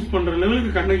லூஸ் பண்ற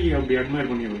லெவலுக்கு கண்ணகி அப்படி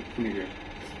அட்மையர் பண்ணிருக்காரு.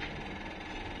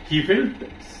 He felt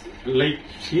like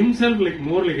himself like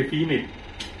more like a female.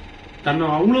 தன்னை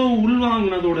அவ்வளவு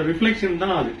உள்வாங்கினதோட ரிஃப்ளெக்ஷன்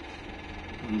தான் அது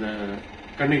அந்த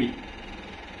கண்ணகி.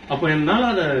 அப்ப என்னால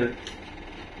அத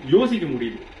யோசிக்க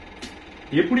முடியுது,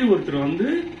 எப்படி ஒருத்தர் வந்து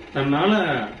தன்னால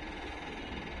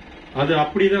அது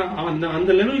அப்படிதான்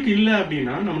அந்த லெவலுக்கு இல்ல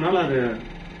அப்படின்னா நம்மளால அதை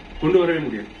கொண்டு வரவே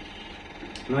முடியாது.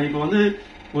 நான் இப்ப வந்து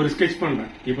ஒரு ஸ்கெட்ச்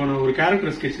பண்றேன், இப்போ நான் ஒரு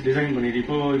கேரக்டர் ஸ்கெட்ச் டிசைன் பண்ணிட்டு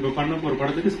இப்போ பண்ண ஒரு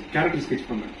படத்துக்கு கேரக்டர் ஸ்கெட்ச்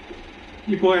பண்றேன்.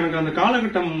 இப்போ எனக்கு அந்த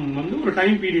காலகட்டம் வந்து ஒரு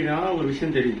டைம் பீரியடா ஒரு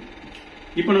விஷயம் தெரியுது.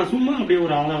 இப்ப நான் சும்மா அப்படியே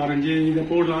ஒரு ஆளை வரைஞ்சு இதை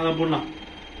போடலாம் அதை போடலாம்,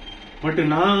 பட்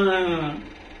நான்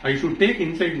I should take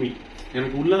inside me.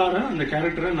 எனக்கு உள்ளார அந்த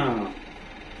கேரக்டரை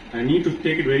I need to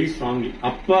take it very strongly.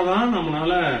 அப்பதான்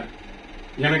நம்மளால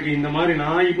எனக்கு இந்த மாதிரி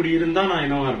நான் இப்படி இருந்தா நான்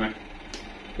என்னவா இருப்பேன்.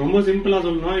 ரொம்ப சிம்பிளா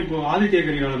சொல்லணும், இப்போ ஆதித்ய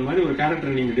கரிகாலன் மாதிரி ஒரு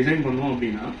கேரக்டர் நீங்க டிசைன் பண்ணணும்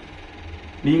அப்படின்னா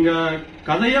நீங்க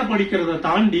கதையா படிக்கிறத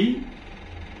தாண்டி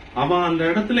அவன் அந்த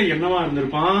இடத்துல என்னவா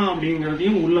இருந்திருப்பான்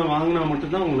அப்படிங்கறதையும் உள்ள வாங்கினா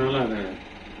மட்டும்தான் உங்களால அதை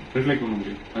ரிஃப்ளெக்ட் பண்ண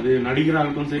முடியும். அது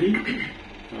நடிகராகட்டும் சரி,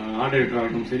 ஆர்ட்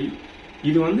டைரக்டராகட்டும் சரி.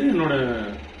 இது வந்து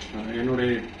என்னோட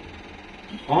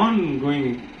ஆன்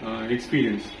கோயிங்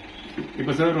எக்ஸ்பீரியன்ஸ்.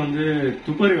 இப்ப சார் வந்து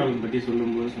துப்பறிவாளன் பத்தி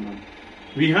சொல்லும்போது சொன்னாங்க,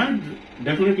 we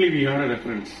had a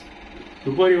reference.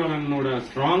 துப்பறிவாளனோட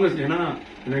strongest, ஏன்னா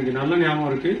எனக்கு நல்ல ஞாபகம்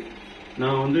இருக்கு.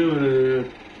 நான் வந்து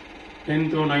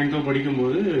 10th 9th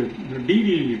படிக்கும்போது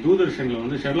டிவி தூர்தர்ஷன்ல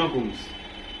வந்து ஷெர்லாக் ஹோம்ஸ்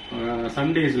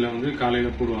சண்டேஸ்ல வந்து காலையில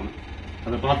போடுவாங்க.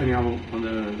 அதை பார்த்து ஞாபகம், அந்த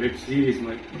வெப் சீரிஸ்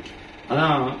மாதிரி.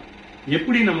 அதான்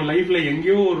எப்படி நம்ம லைஃப்ல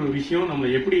எங்கேயோ ஒரு விஷயம் நம்ம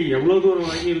எப்படி எவ்வளவு தூரம்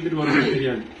வரைக்கும் இழுத்துட்டு வரணும்னு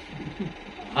தெரியாது.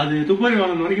 அது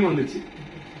துப்பறிவாளன் வரைக்கும் வந்துச்சு.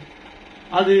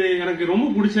 அது எனக்கு ரொம்ப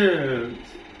பிடிச்ச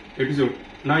எபிசோட்.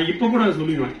 நான் இப்ப கூட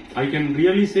சொல்லிடுவேன், I can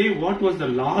really say what was the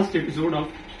last episode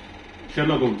of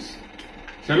Sherlock Holmes.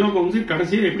 Sherlock Holmes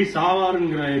கடைசியா எப்படி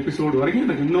சாவாருங்கிற எபிசோடு வரைக்கும்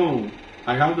எனக்கு இன்னும்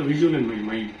I have the visual in my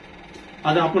mind.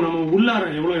 அது அப்போ நம்ம உள்ளார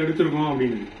எவ்வளவு எடுத்திருக்கோம்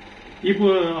அப்படின்னு. இப்போ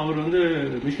அவர் வந்து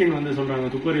மிஷ்கின் வந்து சொல்றாங்க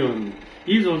துப்பறிவாளன்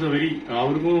இஸ் ஆல்சோ வெரி,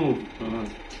 அவருக்கும்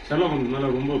ஷெர்லாக் ஹோம்ஸ் மேல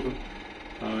ரொம்ப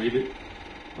இது.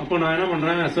 அப்போ நான் என்ன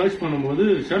பண்றேன், சர்ச் பண்ணும்போது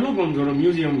ஷெர்லாக் ஹோம்ஸோட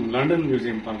மியூசியம், லண்டன்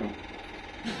மியூசியம் பார்க்கறோம்.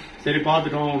 சரி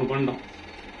பார்த்துட்டோம், ஒன்று பண்ணிட்டோம்.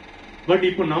 பட்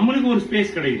இப்போ நம்மளுக்கு ஒரு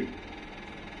ஸ்பேஸ் கிடைக்குது,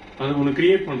 அது ஒன்று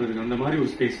கிரியேட் பண்றதுக்கு. அந்த மாதிரி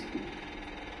ஒரு ஸ்பேஸ்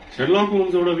ஷெர்லாக்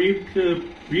ஹோம்ஸோட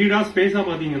வீடா ஸ்பேஸா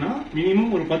பாத்தீங்கன்னா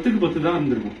மினிமம் ஒரு 10க்கு 10 தான்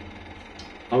இருந்திருக்கும்.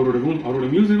 அவரோட ரூம், அவரோட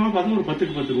மியூசியமா பார்த்தா ஒரு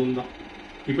 10க்கு 10 ரூம் தான்.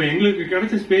 இப்போ எங்களுக்கு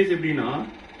கிடைச்ச ஸ்பேஸ் எப்படின்னா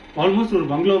ஆல்மோஸ்ட் ஒரு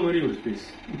பங்களா மாதிரி ஒரு ஸ்பேஸ்.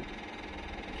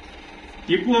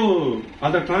 இப்போ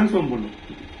அதை டிரான்ஸ்ஃபார்ம் பண்ணும்.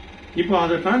 இப்போ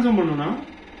அதை டிரான்ஸ்ஃபார்ம் பண்ணுனா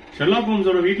ஷெர்லாக்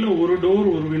ஹோம்ஸோட வீட்டுல ஒரு டோர்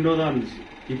ஒரு விண்டோ தான் இருந்துச்சு.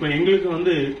 இப்போ எங்களுக்கு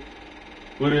வந்து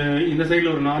ஒரு இந்த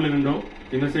சைட்ல ஒரு 4 விண்டோ,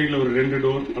 இந்த சைட்ல ஒரு 2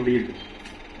 டோர் அப்படி இருக்கு.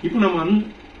 இப்போ நம்ம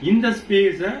இந்த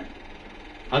ஸ்பேஸ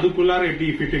அதுக்குள்ளார எப்படி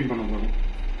ஃபிட் இன் பண்ண போறோம்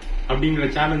அப்படிங்கிற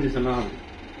சேலஞ்சஸ் எல்லாம்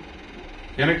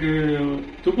எனக்கு.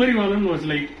 துப்பறிவாளன் வாஸ்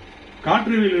லைக்,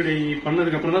 காற்று வெளியிடை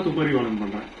பண்ணதுக்கு அப்புறம் தான் துப்பறிவாளன்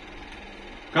பண்றேன்.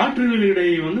 காற்று வெளியிடை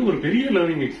வந்து ஒரு பெரிய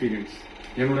லேர்னிங் எக்ஸ்பீரியன்ஸ்.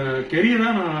 என்னோட கெரியரா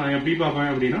நான் எப்படி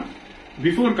பார்ப்பேன் அப்படின்னா,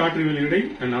 பிஃபோர் காற்று வெளியிடை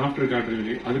அண்ட் ஆஃப்டர் காற்று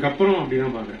வெளியிடை, அதுக்கப்புறம்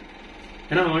அப்படிதான் பாக்குறேன்.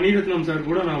 ஏன்னா மணிரத்னம் சார்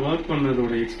கூட நான் ஒர்க்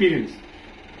பண்ணதோட எக்ஸ்பீரியன்ஸ்,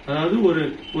 அதாவது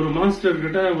ஒரு மாஸ்டர்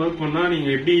கிட்ட ஒர்க் பண்ணா நீங்க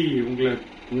எப்படி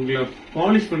உங்களை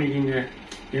பாலிஷ் பண்ணிக்கீங்க,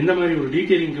 எந்த மாதிரி ஒரு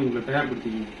டீடைலிங்க்கு உங்களை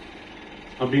தயார்படுத்திக்கீங்க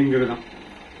அப்படிங்கறதுதான்.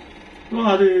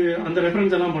 அது அந்த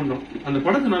ரெஃபரன்ஸ் எல்லாம் பண்றோம். அந்த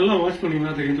படத்தை நல்லா வாட்ச்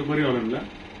பண்ணீங்கன்னா தெரியும். துப்பறிவாளன்ல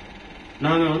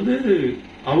நாங்க வந்து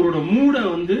அவரோட மூட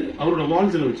வந்து அவரோட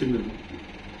வால்ஸ்ல வச்சிருந்திருக்கோம்.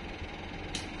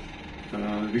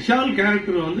 விஷால்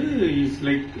கேரக்டர் வந்து இஸ்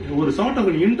லைக் ஒரு சார்ட்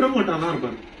ஆஃப் இன்ட்ரோவர்ட்டா தான்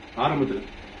இருப்பாரு. ஆரம்பத்துல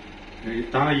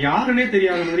தான் யாருன்னே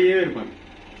தெரியாத மாதிரியே இருப்பாரு.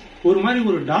 ஒரு மாதிரி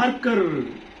ஒரு டார்க்கர்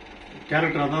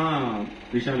கேரக்டரா தான்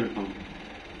விஷால் இருப்பாங்க.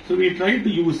 So we try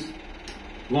to use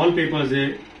wallpapers,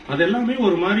 அது எல்லாமே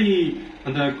ஒரு மாதிரி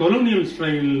அந்த கொலோனியல்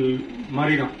ஸ்டைல்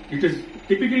மாதிரி தான். It is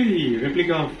typically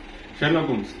replica of Sherlock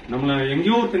Holmes. நம்மள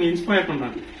எங்கேயோ ஒருத்தங்க இன்ஸ்பயர்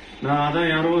பண்றாங்க. நான்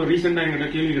அதான் யாரோ ரீசெண்டா என்கிட்ட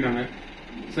கேள்வி கேட்டாங்க,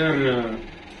 சார்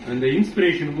இந்த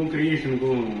இன்ஸ்பிரேஷனுக்கும்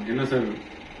கிரியேஷனுக்கும் என்ன சார்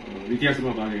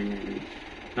வித்தியாசமா பாக்குறீங்க?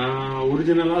 நான்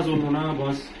ஒரிஜினலா சொல்லணும்னா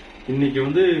பாஸ், இன்னைக்கு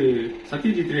வந்து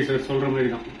சத்யஜித் ரே சார் சொல்ற மாதிரி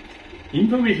தான்,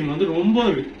 இன்ஃபர்மேஷன் வந்து ரொம்ப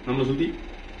இருக்கு நம்ம சுத்தி.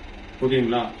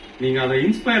 ஓகேங்களா, நீங்க அதை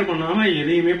இன்ஸ்பயர் பண்ணாம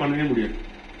எதையுமே பண்ணவே முடியாது.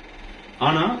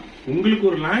 ஆனா உங்களுக்கு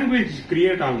ஒரு லாங்குவேஜ்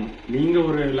கிரியேட் ஆகணும். நீங்க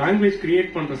ஒரு லாங்குவேஜ்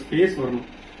கிரியேட் பண்ற ஸ்பேஸ் வரணும்.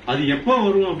 அது எப்போ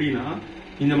வரும் அப்படின்னா,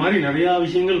 இந்த மாதிரி நிறைய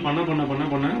விஷயங்கள் பண்ண பண்ண பண்ண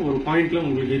பண்ண ஒரு பாயிண்ட்ல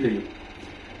உங்களுக்கே தெரியும்,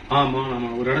 ஆமா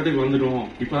நம்ம ஒரு இடத்துக்கு வந்துட்டோம்,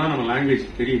 இப்பதான் நம்ம லாங்குவேஜ்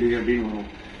தெரியுது அப்படின்னு வரும்.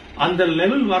 அந்த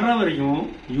லெவல் வர்ற வரைக்கும்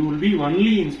you will be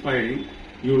only inspiring,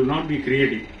 you will not be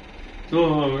creative. So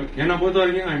என்னை பொறுத்த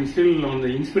வரைக்கும் I am still on the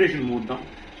inspiration mood தான்.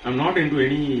 I am not in to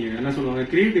any என்ன சொல்லுவாங்க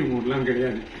கிரியேட்டிவ் மூட்லாம்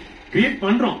கிடையாது. கிரியேட்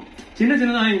பண்றோம், சின்ன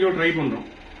சின்னதாக எங்கேயோ ட்ரை பண்றோம்.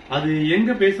 அது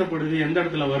எங்க பேசப்படுது, எந்த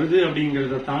இடத்துல வருது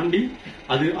அப்படிங்கறத தாண்டி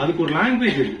அதுக்கு ஒரு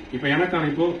லாங்குவேஜ் இருக்கு. இப்ப எனக்கான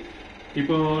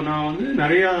இப்போ நான் வந்து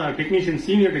நிறைய டெக்னீஷியன்,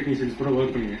 சீனியர் டெக்னீஷியன்ஸ் கூட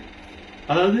ஒர்க் பண்ணிருக்கேன்.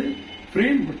 அதாவது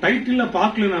ஃப்ரேம் டைட்டில்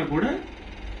பார்க்கலனா கூட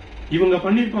இவங்க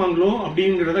பண்ணிருப்பாங்களோ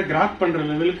அப்படிங்கறத கிராப் பண்ற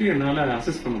லெவலுக்கு என்னால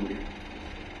அசஸ் பண்ண முடியும்.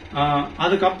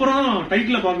 அதுக்கப்புறம்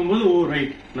டைட்டில் பார்க்கும்போது ஓ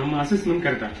ரைட், நம்ம அசஸ்மெண்ட்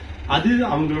கரெக்டா, அது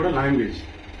அவங்களோட லாங்குவேஜ்.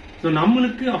 ஸோ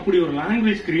நம்மளுக்கு அப்படி ஒரு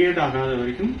லாங்குவேஜ் கிரியேட் ஆகாத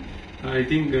வரைக்கும் ஐ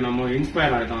திங்க் நம்ம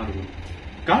இன்ஸ்பயர் ஆகிதான் இருக்கும்.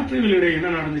 காற்று வெளியிட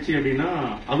என்ன நடந்துச்சு அப்படின்னா,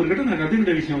 அவர்கிட்ட நான்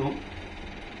கத்துக்கிட்ட விஷயம்,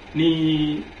 நீ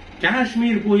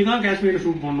காஷ்மீர் போய் தான் காஷ்மீர்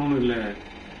ஷூட் பண்ணணும்னு இல்லை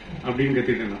அப்படின்னு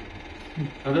கத்துக்கிட்டேன்.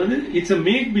 அதாவது it's a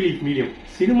make believe medium.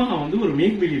 Cinema வந்து ஒரு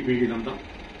மேக் பிலீவ் மீடியம் தான்.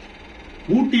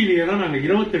 ஊட்டியிலேயே தான் நாங்கள்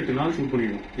 28 நாள் ஷூட்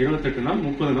பண்ணிருக்கோம். 28 நாள்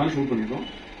 30 நாள் ஷூட் பண்ணிருக்கோம்.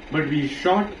 பட் வி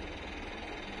ஷாட்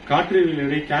காற்று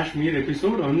வெளியிட காஷ்மீர்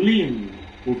எபிசோட் ஒன்லி இன்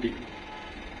ஊட்டி.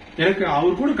 எனக்கு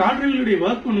அவர் கூட காற்று வெளியிட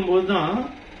ஒர்க் பண்ணும்போது தான்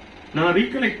நான்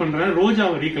ரீகலெக்ட் பண்றேன்,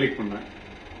 ரோஜாவை ரீகலெக்ட் பண்றேன்.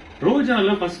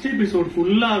 ரோஜால ஃபர்ஸ்ட் எபிசோட்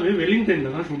ஃபுல்லாவே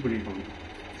வெலிங்டன்ல தான் ஷூட் பண்ணிருப்பாங்க.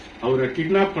 அவரை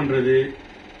கிட்னாப் பண்றது,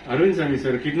 அரவிந்த் சாமி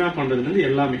சார் கிட்னாப் பண்றதுல இருந்து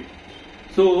எல்லாமே.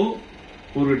 சோ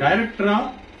ஒரு டைரக்டரா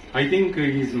I think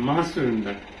is master in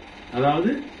that.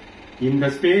 அதாவது இந்த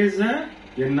ஸ்பேஸ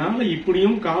என்னால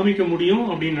இப்படியும் காமிக்க முடியும்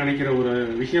அப்படின்னு நினைக்கிற ஒரு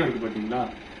விஷயம் இருக்கு பாத்தீங்களா,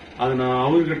 அதை நான்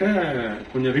அவர்கிட்ட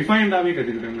கொஞ்சம் ரிஃபைன்டாவே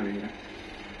கத்துக்கிட்டேன்னு நினைக்கிறேன்.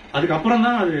 அதுக்கப்புறம்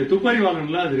தான் அது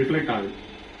துப்பறிவாளன்ல அது ரிஃப்ளெக்ட் ஆகுது.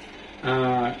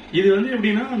 இது வந்து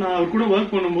எப்படின்னா, நான் அவர் கூட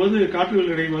ஒர்க் பண்ணும்போது,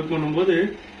 காட்டுகள் இடையே ஒர்க் பண்ணும்போது,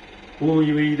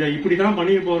 இதை இப்படிதான்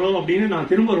பண்ணிய போறோம் அப்படின்னு நான்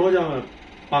திரும்ப ரோஜாவை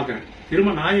பாக்குறேன்,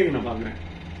 திரும்ப நாயகனை பாக்குறேன்,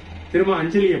 திரும்ப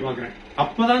அஞ்சலியை பாக்குறேன்.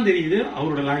 அப்பதான் தெரியுது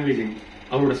அவரோட லாங்குவேஜ்,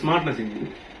 அவரோட ஸ்மார்ட்னஸ்.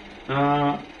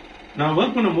 நான்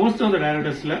ஒர்க் பண்ண மோஸ்ட் ஆஃப் த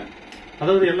டைரக்டர்ஸ்ல,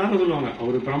 அதாவது எல்லாரும் சொல்லுவாங்க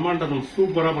அவர் பிரம்மாண்டம்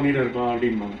சூப்பரா பண்ணிட்டு இருப்பா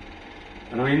அப்படின்பாங்க.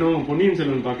 நான் இன்னும் பொன்னியின்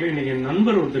செல்வன் பார்க்கல. இன்னைக்கு என்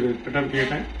நண்பர் ஒருத்தர் கிட்ட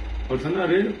கேட்டேன். அவர்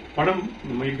சொன்னாரு படம்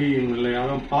மைபி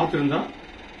யாரும் பார்த்திருந்தா,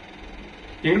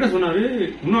 என்கிட்ட சொன்னாரு,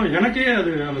 இன்னும் எனக்கே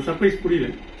அது அந்த சர்ப்ரைஸ் புரியல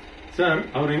சார்.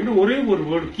 அவர் என்கிட்ட ஒரே ஒரு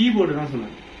வேர்டு, கீபோர்டு தான்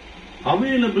சொன்னார்.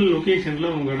 அவைலபிள் லொகேஷன்ல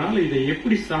உங்களால இதை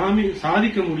எப்படி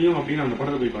சாதிக்க முடியும் அப்படின்னு அந்த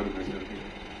படத்தை போய் பாருங்க சார்.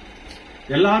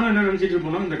 எல்லாரும் என்ன நினைச்சிட்டு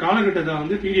இருப்போம்னா, இந்த காலகட்டத்தை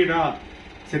வந்து பீரியடா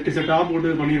செட்டா போட்டு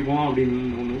பண்ணிருப்போம்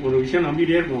அப்படின்னு ஒரு விஷயம்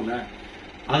நம்பிட்டே இருப்போம்ல.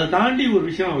 அதை தாண்டி ஒரு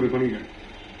விஷயம் அவர் பண்ணிருக்காரு.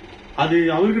 அது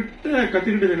அவர்கிட்ட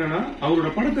கத்துக்கிட்டது என்னன்னா, அவரோட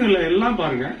படத்துல எல்லாம்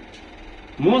பாருங்க,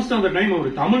 மோஸ்ட் ஆஃப் த டைம்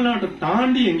அவர் தமிழ்நாட்டை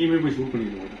தாண்டி எங்கேயுமே போய் ஷூட்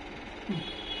பண்ணிருக்க மாட்டார்.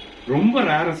 ரொம்ப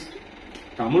ரேரஸ்ட்.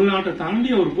 தமிழ்நாட்டை தாண்டி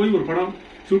அவர் போய் ஒரு படம்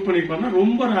ஷூட் பண்ணிருப்பாருன்னா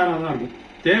ரொம்ப ரேரா தான் இருக்கும்.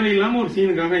 தேவையில்லாம ஒரு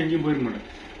சீனுக்காக எங்கேயும் போயிருக்க மாட்டார்.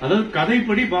 அதாவது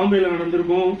கதைப்படி பாம்பேல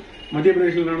நடந்திருக்கும், மத்திய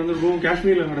பிரதேசில் நடந்திருக்கும்,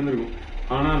 காஷ்மீர்ல நடந்திருக்கும்.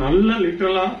 ஆனா நல்லா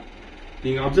லிட்டரலா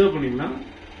நீங்க அப்சர்வ் பண்ணீங்கன்னா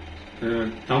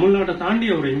தமிழ்நாட்டை தாண்டி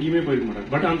அவர் எங்கேயுமே போயிருக்க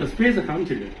மாட்டார். பட் அந்த ஸ்பேஸை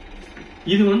காமிச்சிருக்காரு.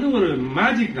 இது வந்து ஒரு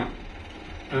மேஜிக் தான்.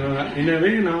 எனவே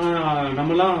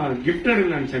நம்மலாம் கிஃப்டட்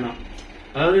நினைச்சேன்னா,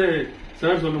 அதாவது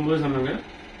சார் சொல்லும்போது சொன்னாங்க,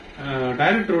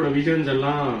 டைரக்டரோட விஷன்ஸ்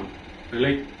எல்லாம்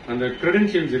லைக் அந்த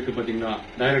கிரெடென்ஷியல்ஸ் இருக்கு பாத்தீங்களா,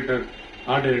 director,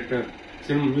 art director,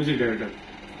 music director.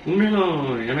 உண்மையிலும்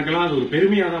எனக்கெல்லாம் அது ஒரு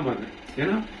பெருமையா தான் பார்த்தேன்.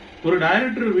 ஏன்னா ஒரு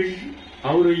டைரக்டர்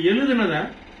அவரு எழுதுனத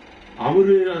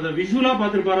அவரு அதை விஷுவலா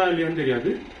பார்த்திருப்பாரா இல்லையான்னு தெரியாது.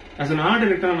 ஆஸ் அன் ஆர்ட்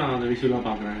டைரக்டரா நான் அதை விஷுவலா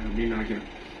பாக்குறேன் அப்படின்னு நினைக்கிறேன்.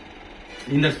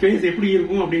 இந்த ஸ்பேஸ் எப்படி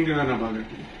இருக்கும் அப்படிங்கறத நான் பாக்குறேன்.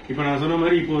 இப்ப நான் சொன்ன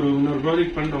மாதிரி இப்போ இன்னொரு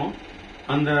ப்ராஜெக்ட் பண்றோம்.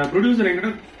 அந்த ப்ரொடியூசர்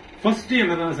என்கிட்ட ஃபர்ஸ்ட்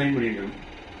என்னதான் சைன் பண்ணிருக்காங்க.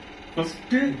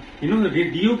 ஃபர்ஸ்ட் இன்னும்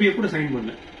டிஓபியை கூட சைன்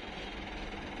பண்ணல.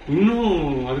 இன்னும்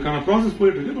அதுக்கான ப்ராசஸ்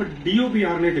போயிட்டு இருக்கு. பட் டிஓபி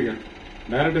யாருன்னே தெரியாது.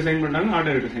 டைரக்டர் சைன் பண்ணாங்க, ஆர்ட்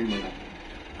டைரக்டர் சைன் பண்ணாங்க.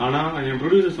 ஆனா என்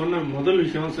ப்ரொடியூசர் சொன்ன முதல்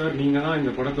விஷயம், சார் நீங்க தான்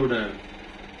இந்த படத்தோட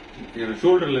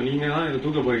ஷோல்டர்ல நீங்க தான் இதை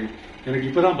தூக்க போறீங்க. எனக்கு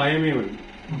இப்பதான் பயமே வருது.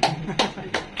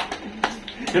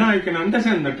 ஏன்னா I can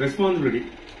understand that responsibility.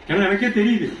 ஏன்னா எனக்கே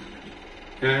தெரியுது,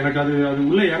 எனக்கு அது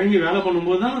உள்ள இறங்கி வேலை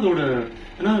பண்ணும்போது தான் அதோட,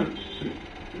 ஏன்னா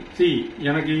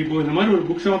எனக்கு இப்போ இந்த மாதிரி ஒரு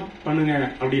புக் ஷாப் பண்ணுங்க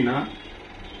அப்படின்னா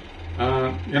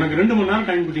எனக்கு 2 மணி நேரம்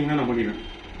டைம் கொடுத்தீங்கன்னா நான் பண்ணிடுவேன்.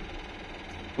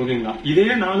 ஓகேங்களா? இதே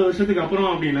 4 வருஷத்துக்கு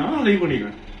அப்புறம் அப்படின்னா அதையும்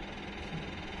பண்ணிடுவேன்.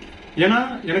 ஏன்னா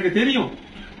எனக்கு தெரியும்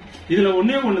இதுல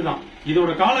ஒன்னே ஒண்ணுதான்,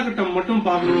 இதோட காலகட்டம் மட்டும்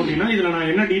பார்க்கணும் அப்படின்னா இதுல நான்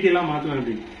என்ன டீட்டெயிலா மாத்துவேன்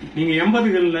அப்படின்னு. நீங்க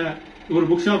 80களில் ஒரு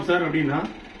புக் ஷாப் சார் அப்படின்னா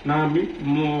நான்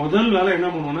முதல் வேலை என்ன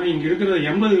பண்ணுவேன்னா, இங்க இருக்கிற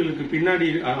 80களுக்கு பின்னாடி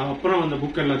அப்புறம் அந்த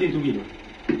புக் எல்லாத்தையும் தூக்கிடுவேன்.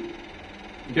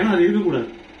 ஏன்னா அது இருக்கக்கூடாது.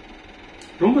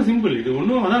 ரொம்ப சிம்பிள். இது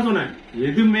ஒன்னும் அதான் சொன்னேன்,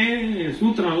 எதுவுமே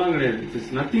சூத்திரம் எல்லாம் கிடையாது.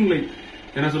 இட்ஸ் நத்திங் லைக்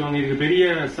என்ன சொல்லுவாங்க, இதுக்கு பெரிய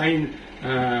சைன்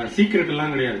சீக்ரெட்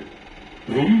எல்லாம் கிடையாது.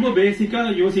 ரொம்ப பேசிக்கா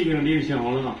யோசிக்க வேண்டிய விஷயம்,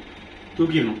 அவ்வளவுதான்.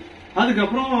 தூக்கிடணும்.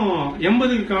 அதுக்கப்புறம்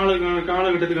 80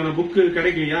 காலகட்டத்துக்கான புக்கு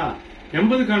கிடைக்கலையா,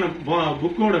 80க்கான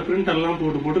புக்கோட பிரிண்ட் எல்லாம்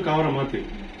போட்டு கவரை மாத்து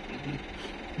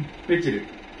வச்சிரு.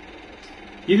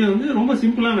 இது வந்து ரொம்ப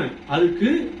சிம்பிளான, அதுக்கு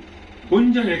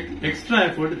கொஞ்சம் எக்ஸ்ட்ரா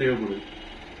எஃபர்ட் தேவைப்படுது.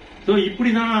 சோ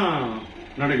இப்படிதான்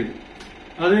நடக்குது.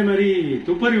 அதே மாதிரி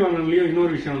துப்பறிவாளன்லயும்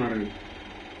இன்னொரு விஷயம் நடக்குது.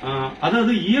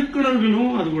 அதாவது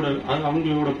இயக்குநர்களும் அது கூட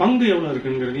அவங்களோட பங்கு எவ்வளவு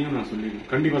இருக்குங்கிறதையும் நான் சொல்லிடுறேன்,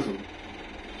 கண்டிப்பா சொல்றேன்.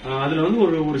 அதுல வந்து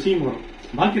ஒரு சீன் வரும்,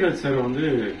 பாக்கியராஜ் சார் வந்து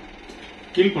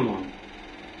கில் பண்ணுவாங்க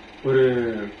ஒரு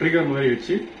ட்ரிகர் மாதிரி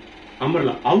வச்சு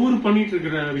அம்பர்லா. அவரு பண்ணிட்டு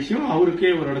இருக்கிற விஷயம்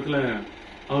அவருக்கே ஒரு இடத்துல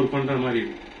அவர் பண்ற மாதிரி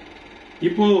இருக்கு.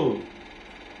 இப்போ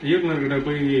இயக்குநர்கிட்ட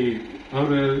போய்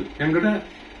அவரு என்கிட்ட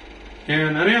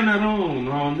நிறைய நேரம்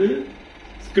நான் வந்து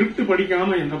ஸ்கிரிப்ட்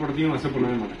படிக்காம எந்த படத்தையும் அக்செப்ட்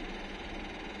பண்ணவே மாட்டேன்.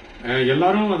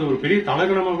 எல்லாரும் அது ஒரு பெரிய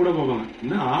தலகணமா கூட போவாங்க,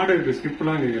 என்ன ஆர்டர் ஸ்கிரிப்ட்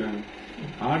எல்லாம் கேட்கிறாங்க.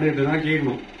 ஆர்டர் தான்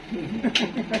கேட்கணும்.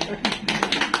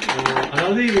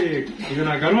 அதாவது இது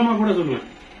நான் கர்வமா கூட சொல்லுவேன்,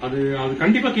 அது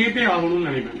கண்டிப்பா கேட்டே ஆகணும்னு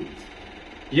நினைப்பேன்.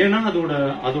 ஏன்னா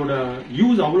அதோட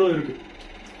யூஸ் அவ்வளவு இருக்கு.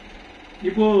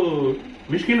 இப்போ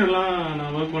மிஷ்கின் எல்லாம்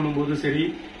நான் ஒர்க் பண்ணும்போது சரி,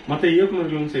 மற்ற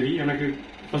இயக்குநர்களும் சரி, எனக்கு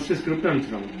ஃபர்ஸ்ட் ஸ்கிரிப்ட்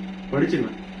அனுப்பிச்சிருவாங்க,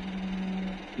 படிச்சிருவேன்.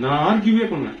 நான் ஆர்கியூவே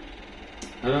பண்ணுவேன்.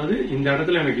 அதாவது இந்த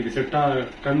இடத்துல எனக்கு இது செட்டா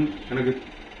எனக்கு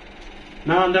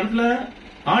நான் அந்த இடத்துல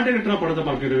ஆர்ட் டைரக்டரா படத்தை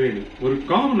பார்க்கவே இல்லை, ஒரு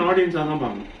காமன் ஆடியன்ஸா தான்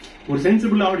பார்க்கணும், ஒரு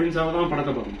சென்சிபிள் ஆடியன்ஸாக தான்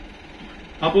படத்தை பார்க்கணும்.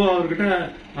 அப்போ அவர்கிட்ட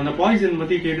அந்த பாய்சன்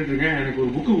பத்தி கேட்டுட்டு இருக்கேன், எனக்கு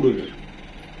ஒரு புக்கு கொடுங்க,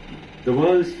 தி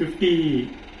வேர்ல்ட்ஸ் 50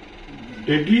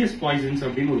 டெட்லியஸ்ட் பாய்சன்ஸ்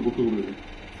அப்படின்னு ஒரு புக்கு கொடுக்குது.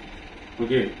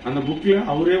 ஓகே, அந்த புக்ல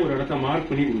அவரே ஒரு இடத்த மார்க்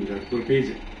பண்ணி கொடுக்குறாரு, ஒரு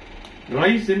பேஜ்.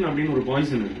 ரைசின் அப்படின்னு ஒரு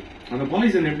பாய்சன் இருக்கு. அந்த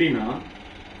பாய்சன் எப்படின்னா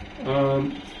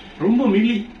ரொம்ப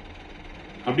மில்லி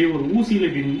அப்படியே ஒரு ஊசியில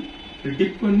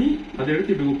டிப் பண்ணி அதை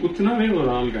எடுத்து இப்படி குத்துனாவே ஒரு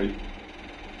ஆள் காலி.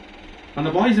 அந்த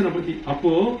பாய்சனை பத்தி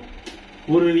அப்போ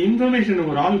ஒரு இன்ஃபர்மேஷன்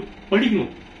ஒரு ஆள்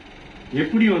படிக்கணும்.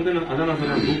 எப்படி வந்து அதான் நான்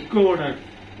சொன்னேன், புக்கோட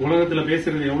உலகத்துல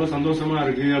பேசுறது எவ்வளவு சந்தோஷமா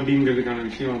இருக்கு அப்படிங்கிறதுக்கான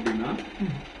விஷயம் அப்படின்னா,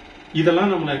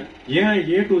 இதெல்லாம் நம்மள ஏன்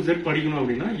A to Z படிக்கணும்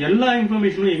அப்படின்னா, எல்லா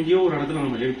இன்ஃபர்மேஷனும் எங்கேயோ ஒரு இடத்துல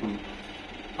நம்ம ஹெல்ப் பண்ணணும்.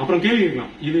 அப்புறம் கேள்வி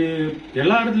கேட்கலாம், இது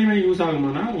எல்லா இடத்துலயுமே யூஸ்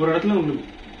ஆகுமானா, ஒரு இடத்துல உங்களுக்கு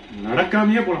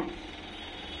நடக்காமையே போலாம்,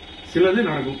 சிலது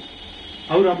நடக்கும்.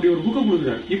 அவர் அப்படி ஒரு புக்கை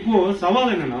கொடுக்குறாரு. இப்போ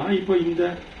சவால் என்னன்னா, இப்போ இந்த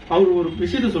அவர் ஒரு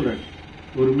விஷயத்த சொல்றாரு,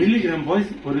 ஒரு மில்லிகிராம்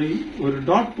ஒரு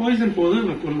டாட் பாய்சன் போதும்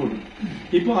நான் கொண்டு.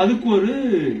 இப்போ அதுக்கு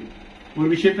ஒரு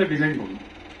விஷயத்த டிசைன் பண்ணணும்.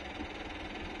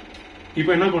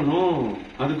 இப்போ என்ன பண்ணும்,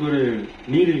 அதுக்கு ஒரு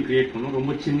நீடில் கிரியேட் பண்ணும்,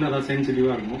 ரொம்ப சின்னதா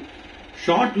சென்சிட்டிவா இருக்கும்,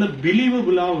 ஷார்ட்ல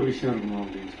பிலீவபிளா ஒரு விஷயம் இருக்கணும்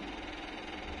அப்படின்னு சொல்லி.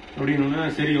 அப்படின்னா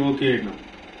சரி ஓகே.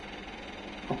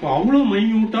 அப்போ அவ்வளவு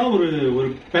மைன்யூட்டா ஒரு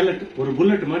பெல்லட் ஒரு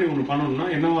புல்லட் மாதிரி ஒன்று பண்ணணும்னா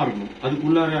என்னவா இருக்கணும்,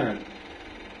 அதுக்குள்ளார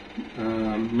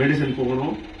மெடிசன்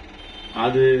போகணும்,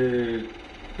 அது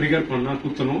ட்ரிகர் பண்ணா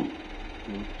குத்தணும்.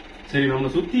 சரி, நம்மளை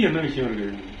சுத்தி என்ன விஷயம்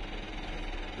இருக்கு.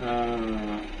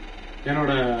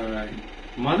 என்னோட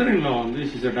மதர் இன் லா வந்து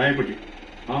ஷீஸ் அ டயபெட்டிக்.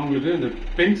 அவங்களுக்கு இந்த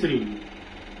பென்சில்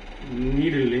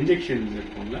நீடில் இன்ஜெக்ஷன்ஸ்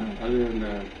இருக்கும்ல, அது அந்த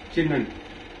சின்ன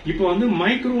இப்போ வந்து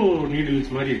மைக்ரோ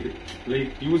நீடில்ஸ் மாதிரி இருக்கு,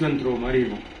 லைக் யூஸ் அண்ட் த்ரோ மாதிரி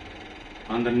இருக்கும்.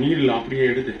 அந்த நீடில் அப்படியே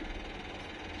எடுத்து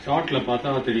ஷார்ட்ல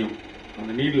பார்த்தா தெரியும்,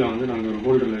 அந்த நீடில் வந்து நாங்கள் ஒரு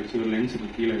ஹோல்டர்ல வச்சு ஒரு லென்ஸுக்கு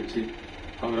கீழே வச்சு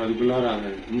அவர் அதுக்குள்ளார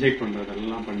அதை இன்ஜெக்ட்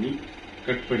பண்றதெல்லாம் பண்ணி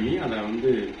கட் பண்ணி அதை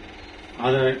வந்து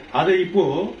அதை இப்போ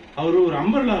அவர் ஒரு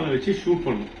அம்பர்லாவை வச்சு ஷூட்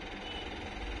பண்ணும்.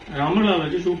 அம்பர்லாவை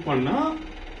வச்சு ஷூட் பண்ணா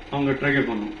அவங்க ட்ரிகர்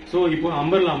பண்ணும். ஸோ இப்போ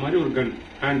அம்பர்லா மாதிரி ஒரு கன்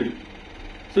ஹேண்டில்.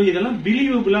 ஸோ இதெல்லாம்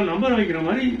பிலீவபிளா நம்பர் வைக்கிற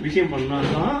மாதிரி விஷயம்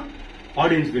பண்ணாதான்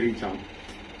ஆடியன்ஸ்க்கு ரீச் ஆகும்.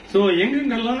 ஸோ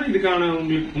எங்கெங்கெல்லாம் இதுக்கான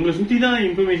உங்களை சுத்தி தான்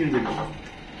இன்ஃபர்மேஷன்ஸ் இருக்கு,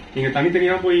 நீங்க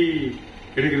தனித்தனியா போய்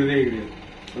எடுக்கிறதே கிடையாது.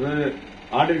 அதாவது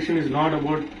art direction is not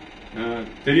about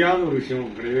தெரியாத ஒரு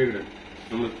விஷயம் கிடையவே கிடையாது.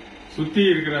 நம்ம சுத்தி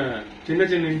இருக்கிற சின்ன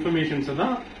சின்ன இன்ஃபர்மேஷன்ஸை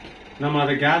தான் நம்ம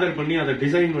அதை கேதர் பண்ணி அதை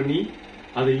டிசைன் பண்ணி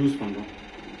அதை யூஸ் பண்றோம்.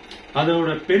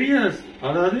 அதோட பெரிய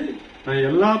அதாவது நான்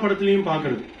எல்லா படத்துலயும்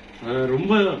பாக்குறது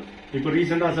ரொம்ப இப்ப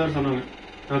ரீசெண்டா சார் சொன்னாங்க,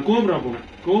 நான் கோப்ரா போனேன்.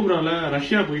 கோப்ரால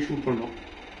ரஷ்யா போய் ஷூட் பண்ணோம்.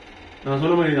 நான்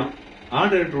சொன்ன மாதிரி தான்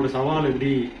ஆர்ட் டைரக்டரோட சவால்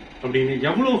எப்படி அப்படின்னு,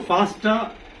 எவ்வளவு ஃபாஸ்டா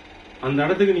அந்த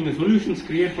இடத்துக்கு நீங்க சொல்யூஷன்ஸ்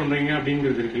கிரியேட் பண்றீங்க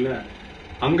அப்படிங்கிறது இருக்குல்ல,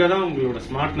 அங்கதான் உங்களோட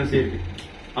ஸ்மார்ட்னஸே இருக்கு.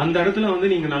 அந்த இடத்துல வந்து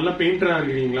நீங்க நல்ல பெயிண்டரா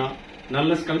இருக்கீங்களா,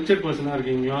 நல்ல ஸ்கல்ப்சர் பர்சனா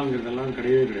இருக்கீங்களாங்கிறதெல்லாம்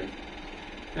கிடையவே கிடையாது.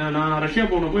 நான் ரஷ்யா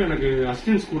போனப்போ எனக்கு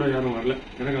அசிஸ்டன்ஸ் கூட யாரும் வரல,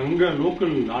 எனக்கு அங்க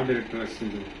லோக்கல் ஆர்ட் டைரக்டர்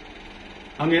அசிஸ்டன்ஸ்.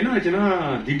 அங்க என்ன ஆச்சுன்னா,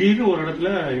 திடீர்னு ஒரு இடத்துல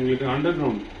எங்களுக்கு அண்டர்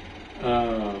கிரவுண்ட்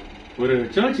ஒரு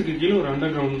சர்ச்சுக்கு கீழே ஒரு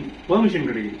அண்டர் கிரவுண்ட் பெர்மிஷன்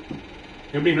கிடைக்குது.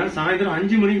 எப்படின்னா சாயந்தரம்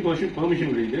 5 மணிக்கு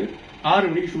பெர்மிஷன் கிடைக்குது, 6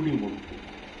 மணிக்கு ஷூட்டிங் போகணும்.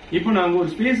 இப்போ நாங்க ஒரு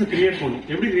ஸ்பேஸை கிரியேட் பண்ணோம்.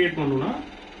 எப்படி கிரியேட் பண்ணோம்னா,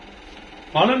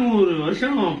 பல 100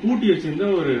 வருஷம் பூட்டி வச்சிருந்த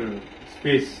ஒரு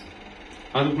ஸ்பேஸ்,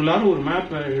 அதுக்குள்ளார ஒரு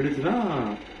மேப் எடுத்துதான்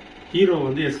ஹீரோ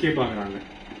வந்து எஸ்கேப் ஆகுறாங்க.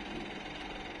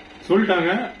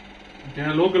 சொல்லிட்டாங்க,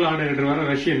 லோக்கல் ஆர்ட் டைரக்டர் வேற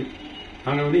ரஷ்யன்,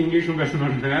 அங்க வந்து இங்கிலீஷும் பேச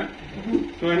மாட்டாங்க.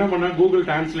 ஸோ என்ன பண்ணா, கூகுள்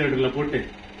டிரான்ஸ்லேட்டர்ல போட்டு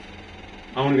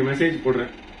அவனுக்கு மெசேஜ்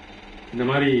போடுறேன், இந்த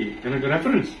மாதிரி எனக்கு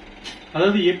ரெஃபரன்ஸ்,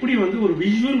 அதாவது எப்படி வந்து ஒரு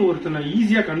விஷுவல் ஒருத்தனை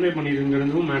ஈஸியா கன்வே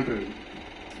பண்ணிருங்கிறதும் மேட்டர் இருக்கு.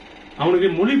 அவனுக்கு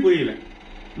மொழி புரியல.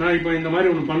 நான் இப்ப இந்த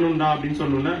மாதிரி ஒண்ணு பண்ணணும்டா அப்படின்னு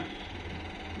சொன்னோன்னா,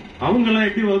 அவங்க எல்லாம்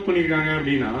எப்படி ஒர்க் பண்ணிருக்காங்க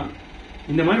அப்படின்னா,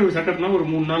 இந்த மாதிரி ஒரு செட்டப்னா ஒரு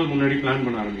 3 நாள் முன்னாடி பிளான்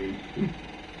பண்ண ஆரம்பிக்கணும்.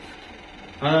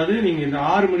 அதாவது நீங்க இந்த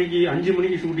 6 மணிக்கு 5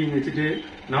 மணிக்கு ஷூட்டிங் வச்சுட்டு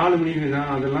 4 மணிக்கு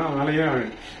தான் அதெல்லாம் வேலையா,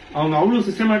 அவங்க அவ்வளவு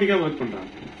சிஸ்டமேட்டிக்கா ஒர்க் பண்றாங்க.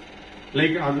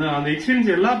 லைக் அந்த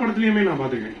எக்ஸ்பீரியன்ஸ் எல்லா படத்துலயுமே நான்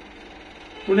பாத்துருக்கேன்.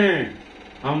 உடனே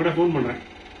அவங்ககிட்ட போன் பண்றேன்,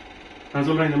 நான்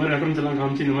சொல்றேன் இந்த மாதிரி ரெஃபரன்ஸ் எல்லாம்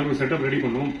காமிச்சு இந்த மாதிரி ஒரு செட்டப் ரெடி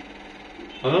பண்ணும்.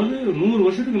 அதாவது 100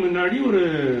 வருஷத்துக்கு முன்னாடி ஒரு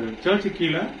சர்ச்சு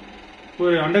கீழே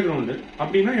ஒரு அண்டர் கிரவுண்டு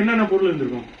அப்படின்னா என்னென்ன பொருள்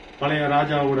இருந்திருக்கும், பழைய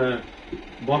ராஜாவோட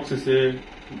பாக்ஸஸ்,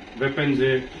 வெப்பன்ஸ்,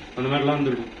 அந்த மாதிரிலாம்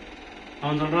இருந்திருக்கும்.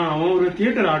 அவன் சொல்றான், அவன் ஒரு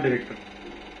தியேட்டர் ஆர்ட் டைரக்டர்,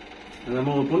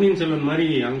 நம்ம பொன்னியின் செல்வன் மாதிரி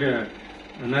அங்க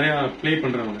நிறைய பிளே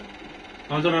பண்றவங்க.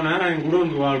 அவன் சொல்றான், நேரா என்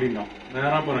குடோனுக்கு வா அப்படின்றான்.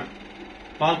 நேரா போறேன்,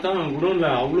 பார்த்தா அவன் குடோன்ல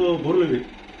அவ்வளவு பொருள்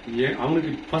இருக்கு. அவனுக்கு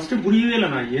ஃபர்ஸ்ட் புரியவே இல்லை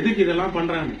நான் எதுக்கு இதெல்லாம்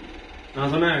பண்றேன்.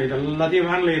 நான் சொன்னேன், இது எல்லாத்தையும்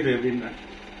வேன்ல ஏத்து அப்படின்றேன்.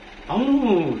 அவனும்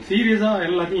சீரியஸா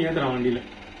எல்லாத்தையும் ஏத்துறான் வண்டியில.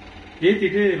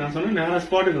 ஏத்திட்டு நான் சொன்னேன், நேரா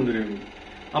ஸ்பாட்டுக்கு வந்துரு.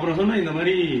 அப்புறம் சொன்னா, இந்த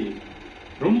மாதிரி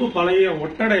ரொம்ப பழைய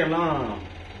ஒட்டடையெல்லாம்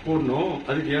போடணும்,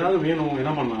 அதுக்கு ஏதாவது வேணும்,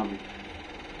 என்ன பண்ணலாம் அப்படின்னு.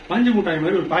 பஞ்சு முட்டாய்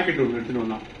மாதிரி ஒரு பாக்கெட் ஒன்று எடுத்துட்டு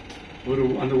வந்தான்.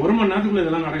 அந்த 1 மணி நேரத்துக்குள்ள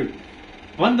இதெல்லாம் நடக்குது.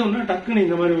 வந்தோடனே டக்குன்னு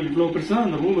இந்த மாதிரி இவ்வளவு பெருசா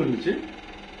அந்த ரூம் இருந்துச்சு.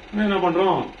 என்ன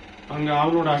பண்றோம், அங்க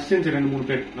அவனோட அசிஸ்டன்ஸ் 2-3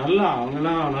 பேர் அவங்க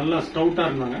எல்லாம் நல்லா ஸ்டவுட்டா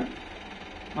இருந்தாங்க.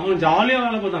 அவன் ஜாலியா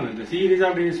வேலை பார்த்தாங்க. இந்த சீரியஸா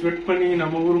அப்படி ஸ்வெட் பண்ணி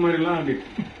நம்ம ஊர் மாதிரி எல்லாம் அப்படி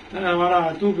வர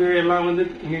தூக்கு எல்லாம் வந்து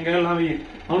இங்க எல்லாம்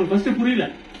அவனுக்கு ஃபர்ஸ்ட் புரியல.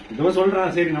 இதோ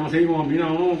சொல்றான் சரி நம்ம செய்வோம் அப்படின்னு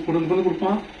அவனும் கொண்டு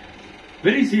கொடுப்பான்.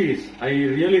 Very serious. I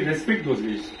really respect those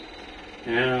guys.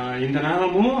 இந்த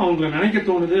நேரமும் அவங்கள நினைக்க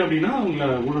தோணுது அப்படின்னா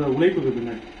அவங்கள உழைப்புக்கு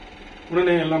பின்னாடி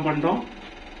உடனே எல்லாம் பண்றோம்.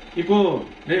 இப்போ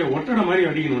ஒட்டடை மாதிரி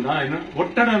அடிக்கணும்டா. என்ன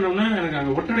ஒட்டடைன்னா எனக்கு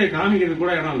அங்க ஒட்டடையை காமிக்கிறது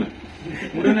கூட இடம் இல்லை.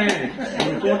 உடனே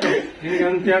போட்டோ எனக்கு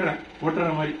வந்து தேடுறேன்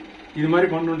ஒட்டடை மாதிரி இது மாதிரி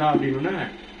பண்ணணும்டா அப்படின்னு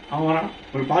அவன் வரான்.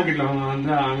 ஒரு பாக்கெட்ல அவன்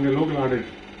வந்து அங்க லோக்கல் ஆர்டர்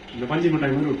இந்த பஞ்சு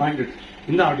மிட்டாய் மாதிரி ஒரு பாக்கெட்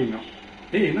இந்த அப்படின்னா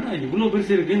என்னடா இவ்வளவு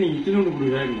பெருசு இருக்கு நீ இத்தினோண்டு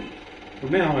கொடுக்குறா.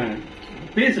 உடனே அவன்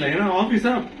பேசல. ஏன்னா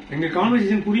ஆபீஸா எங்க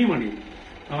கான்வர்சேஷன் புரிய மாட்டேங்குது.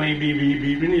 அவன் இப்படி இப்படி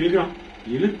இப்படி இப்படின்னு இழுக்கிறான்.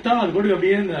 இழுத்தா அது கூட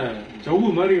அப்படியே இந்த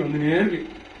ஜவ்வு மாதிரி வந்து நேருக்கு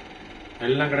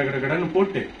எல்லாம் கடன்னு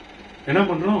போட்டு என்ன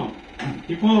பண்றோம்.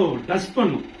 இப்போ டஸ்ட்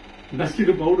பண்ணும்.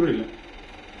 டஸ்ட்டுக்கு பவுடர் இல்லை.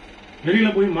 வெளியில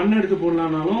போய் மண் எடுத்து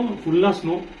போடலாம்னாலும் ஃபுல்லா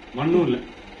ஸ்னோ, மண்ணும் இல்லை.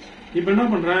 இப்ப என்ன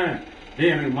பண்றேன்,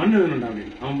 எனக்கு மண் வேணும்டா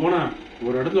அப்படின்னு அவன் போனா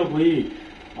ஒரு இடத்துல போய்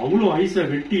அவ்வளவு ஐஸை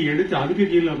வெட்டி எடுத்து அதுக்கு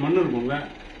கீழே மண் இருக்கும்ல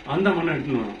அந்த மண்ணை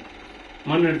எடுத்துன்னு வரான்.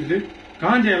 மண் எடுத்துட்டு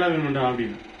காஞ்ச எல்லாம் வேணும்டா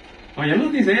அப்படின்னு அவன்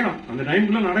எல்லாத்தையும் செய்யறான். அந்த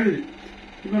டைம்குள்ள நடக்குது.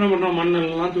 இப்ப என்ன பண்றான்,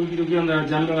 மண்ணெல்லாம் தூக்கி அந்த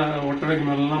ஜல்ல ஒட்டடைக்கு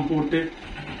மேலாம் போட்டுட்டு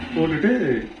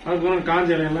அதுக்கப்புறம் காஞ்ச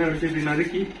இலையெல்லாம் எடுத்து இப்படி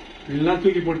நறுக்கி எல்லாம்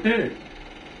தூக்கி போட்டு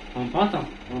அவன் பார்த்தான்.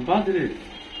 அவன் பார்த்துட்டு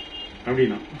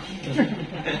அப்படின்னா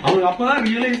அவனுக்கு அப்பதான்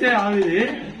ரியலைஸே ஆகுது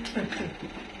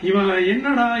இவன்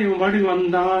என்னடா இவன் பாட்டுக்கு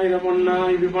வந்தான் இதை பண்ணா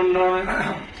இப்படி பண்றான்.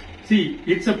 See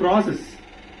it's a process.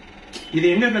 இது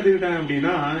எங்க கத்துக்கிட்டேன்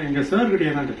அப்படின்னா எங்க சார்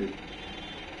கிட்டே தான் கத்துக்கிட்டேன்.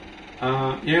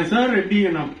 என் சார் எப்படி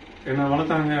என்ன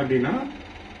வளர்த்தாங்க அப்படின்னா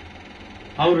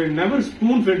அவரு நெவர்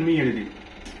ஸ்பூன் ஃபெட் மீ எனது.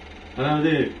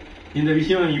 அதாவது இந்த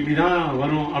விஷயம் இப்படிதான்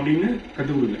வரும் அப்படின்னு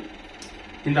கத்துக் கொடுங்க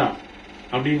இந்தா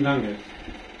அப்படின்னு தாங்க.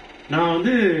 நான்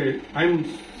வந்து I am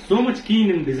so much keen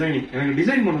in designing. எனக்கு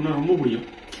டிசைன் பண்ணணும்னா ரொம்ப பிடிக்கும்.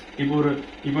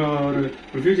 இப்போ ஒரு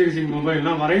ஃபியூச்சரிஸ்டிக்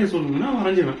மொபைல்லாம் வரைய சொல்லுங்கன்னா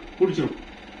வரைஞ்சிருவேன், பிடிச்சிடும்.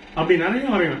 அப்படி நிறைய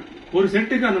வரைவேன். ஒரு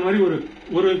செட்டுக்கு அந்த மாதிரி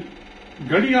ஒரு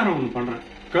கடிகாரம் ஒன்று பண்றேன்.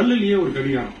 கல்லுலயே ஒரு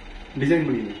கடிகாரம் டிசைன்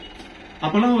பண்ணிடுவேன்.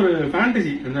 அப்பெல்லாம் ஒரு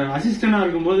ஃபேண்டசி. இந்த அசிஸ்டண்டா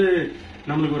இருக்கும்போது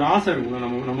நம்மளுக்கு ஒரு ஆசை இருக்கும்ல,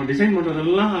 நம்ம டிசைன்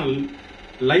பண்றதெல்லாம்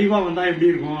லைவா வந்தா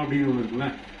எப்படி இருக்கும் அப்படின்னு ஒண்ணு இருக்குல்ல.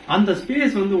 அந்த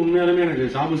ஸ்பேஸ் வந்து உண்மையாலுமே எனக்கு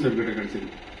சாபு சார் கிட்ட கிடைச்சது.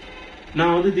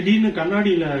 நான் வந்து திடீர்னு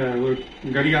கண்ணாடியில ஒரு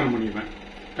கடிகாரம் பண்ணிப்பேன்.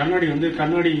 கண்ணாடி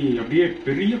அப்படியே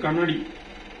பெரிய கண்ணாடி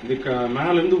இது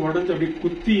மேல இருந்து உடஞ்சு அப்படியே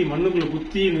குத்தி மண்ணுக்குள்ள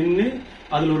குத்தி நின்று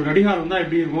அதுல ஒரு கடிகாரம் தான்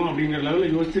எப்படி இருக்கும் அப்படிங்கிற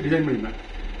லெவலில் யோசிச்சு டிசைன் பண்ணிப்பேன்.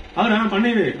 அவர் நான்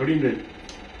பண்ணது அப்படின்றது.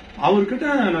 அவர்கிட்ட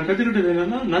நான் கத்துக்கிட்டது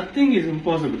என்னன்னா நத்திங் இஸ்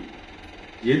இம்பாசிபிள்.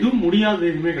 எதுவும் முடியாதது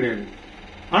எதுவுமே கிடையாது.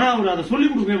 ஆனா அவர் அதை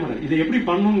சொல்லிக் கொடுக்கவே மாட்டார். இதை எப்படி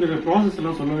பண்ணுங்கிற ப்ராசஸ்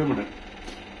எல்லாம் சொல்லவே மாட்டார்.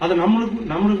 அதை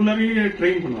நம்மளுக்குள்ளாவே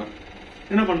ட்ரெயின் பண்ணுவார்.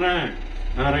 என்ன பண்றேன்,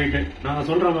 ரைட்டு நான்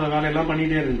சொல்ற வேலையெல்லாம்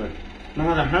பண்ணிட்டே இருப்பார்.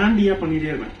 நான் அதை ஹேண்டியா பண்ணிட்டே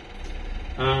இருப்பேன்.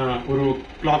 ஒரு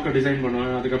கிளாக்கை டிசைன்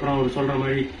பண்ணுவேன். அதுக்கப்புறம் அவர் சொல்ற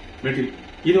மாதிரி மெட்டீரியல்.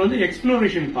 இது வந்து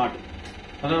எக்ஸ்ப்ளோரேஷன் பார்ட்.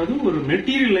 அதாவது ஒரு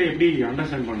மெட்டீரியலை எப்படி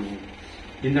அண்டர்ஸ்டாண்ட் பண்ணுவோம்,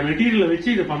 இந்த மெட்டீரியலை வச்சு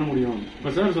இதை பண்ண முடியும்.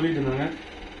 இப்ப சார் சொல்லிட்டு இருந்தாங்க,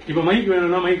 இப்ப மைக்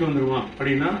வேணும்னா மைக் வந்துருமா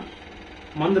அப்படின்னா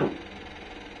வந்துடும்.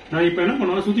 நான் இப்ப என்ன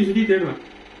பண்ணுவேன், சுத்தி தேடுவேன்.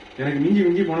 எனக்கு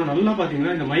மிஞ்சி போனா நல்லா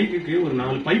பாத்தீங்கன்னா இந்த மைக்குக்கு ஒரு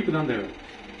 4 பைப்பு தான் தேவை.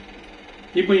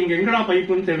 இப்ப இங்க எங்கடா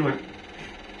பைப்புன்னு தேடுவேன்.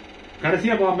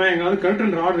 கடைசியா பார்ப்பேன் எங்காவது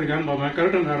கர்டன் ராட் இருக்கான்னு பார்ப்பேன்.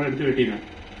 கர்டன் ராட் எடுத்து வெட்டினேன்.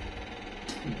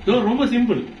 ரொம்ப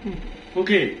சிம்பிள்.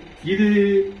 ஓகே,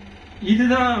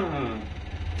 இதுதான்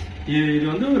இது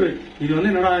வந்து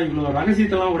என்னடா இவ்வளவு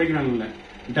ரகசியத்தெல்லாம் உடைக்கிறாங்கல்ல.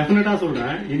 டெஃபினட்டா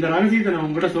சொல்றேன், இந்த ரகசியத்தை நான்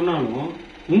உங்ககிட்ட சொன்னாலும்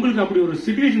உங்களுக்கு அப்படி ஒரு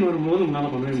சிச்சுவேஷன் வரும்போது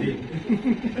உங்களால பண்ணவே முடியும்.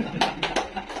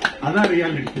 அதான்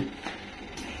ரியாலிட்டி.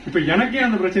 இப்ப எனக்கே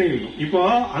அந்த பிரச்சனை இருக்கும். இப்போ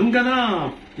அங்கதான்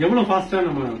எவ்வளவு ஃபாஸ்டா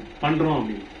நம்ம பண்றோம்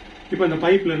அப்படின்னு. இப்ப இந்த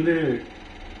பைப்ல இருந்து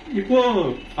இப்போ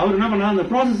அவர் என்ன பண்ணா அந்த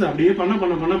ப்ராசஸ் அப்படியே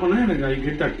பண்ண எனக்கு I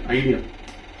get that idea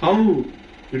how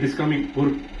it is coming.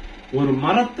 ஒரு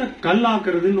மரத்தை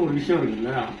கல்லாக்குறதுன்னு ஒரு விஷயம்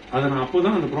இருக்குல்ல, அதை நான்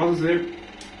அப்போதான் அந்த ப்ராசஸ்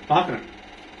பாக்குறேன்.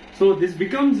 So this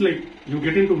becomes like you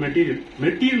get in to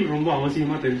material ரொம்ப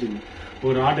அவசியமா தெரிஞ்சுக்கணும்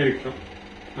ஒரு ஆர்ட் டைரக்டர்.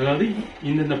 அதாவது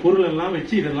இந்த பொருள் எல்லாம்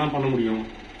வச்சு இதெல்லாம் பண்ண முடியும்.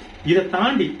 இதை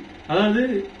தாண்டி அதாவது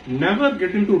never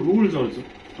get in to rules also.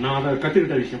 நான் அதை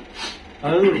கத்துக்கிட்ட விஷயம்.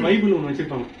 அதாவது ஒரு பைபிள் ஒன்று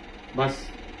வச்சிருப்பாங்க, பஸ்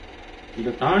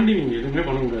இதை தாண்டி நீங்க எதுவுமே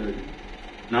பண்ண முடியாது.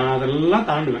 நான் அதெல்லாம்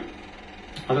தாண்டுவேன்.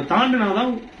 அதை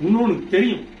தாண்டினாதான் இன்னொன்னு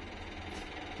தெரியும்.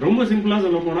 ரொம்ப சிம்பிளா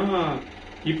சொல்ல போனா,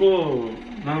 இப்போ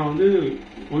நான் வந்து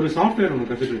ஒரு சாஃப்ட்வேர் ஒன்று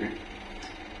கத்துட்டு இருக்கேன்.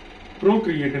 ப்ரோ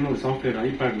கிரியேட்டர்னு ஒரு சாஃப்ட்வேர்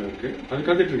ஐபேட்ல இருக்கு. அது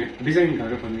கத்துட்டு இருக்கேன்,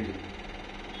 டிசைனுக்காக பண்ணிட்டு.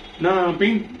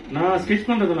 நான் ஸ்கெச்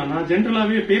பண்றதுல நான்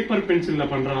ஜென்ரலாவே பேப்பர் பென்சில்ல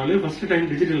பண்றனால ஃபர்ஸ்ட் டைம்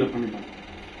டிஜிட்டல்ல பண்ணிப்பேன்.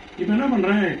 இப்ப என்ன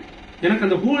பண்றேன், எனக்கு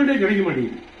அந்த ஹோல்டே கிடைக்க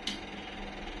மாட்டேங்குது.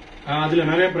 அதுல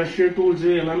நிறைய பிரஷ் டூல்ஸ்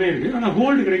எல்லாமே இருக்கு, ஆனா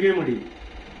ஹோல்டு கிடைக்கவே மாட்டேங்குது.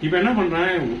 இப்ப என்ன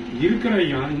பண்றேன், இருக்கிற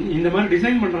இந்த மாதிரி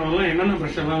டிசைன் பண்றவங்க என்னென்ன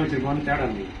ப்ரெஷர் எல்லாம் வச்சிருப்பான்னு தேட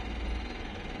ஆரம்பிக்கும்.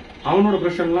 அவனோட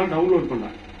ப்ரெஷர் எல்லாம் டவுன்லோட்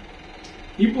பண்றேன்.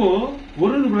 இப்போ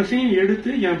ஒரு ப்ரஷையும் எடுத்து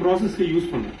என் ப்ராசஸ்க்கு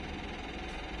யூஸ் பண்றேன்.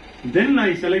 தென் ஐ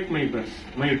select my brush,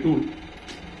 my tool.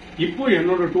 இப்போ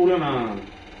என்னோட டூலை நான்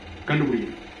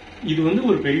கண்டுபிடிக்கிறேன். இது வந்து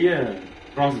ஒரு பெரிய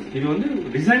ப்ராசஸ். இது வந்து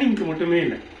டிசைனிங்க்கு மட்டுமே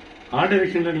இல்லை, ஆர்ட்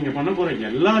டைரக்ஷன்ல நீங்க பண்ண போற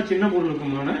எல்லா சின்ன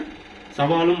பொருளுக்குமான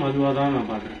சவாலும் அதுவாக தான்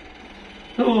நான் பாக்குறேன்.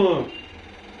 ஸோ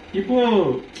இப்போ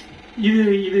இது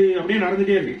இது அப்படியே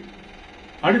நடந்துட்டே இருக்கு.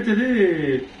 அடுத்தது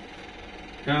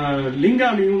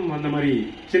லிங்காலையும் அந்த மாதிரி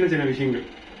சின்ன சின்ன விஷயங்கள்.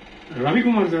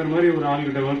 ரவிக்குமார் சார் மாதிரி ஒரு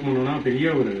ஆள்கிட்ட ஒர்க் பண்ணோம்னா பெரிய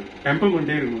ஒரு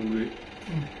டெம்பர்மெண்டே இருக்கணும்.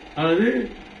 அதாவது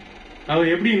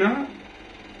அவர் எப்படின்னா,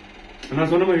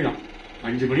 நான் சொன்ன மாதிரி தான்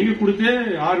 5 மணிக்கு கொடுத்து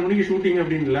 6 மணிக்கு ஷூட்டிங்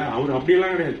அப்படின்ல, அவர்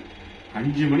அப்படியெல்லாம் கிடையாது.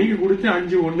 5 மணிக்கு கொடுத்து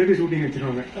 5:01 ஷூட்டிங்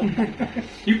வச்சிருவாங்க.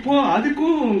 இப்போ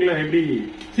அதுக்கும் உங்களை எப்படி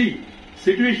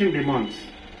சிச்சுவேஷன் டிமாண்ட்ஸ்,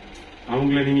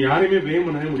 அவங்கள நீங்க யாரையுமே பிளேம்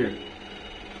பண்ணவே முடியாது.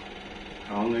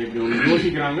 அவங்க இப்படி ஒண்ணு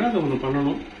யோசிக்கிறாங்க, அதை ஒண்ணு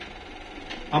பண்ணணும்.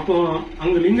 அப்போ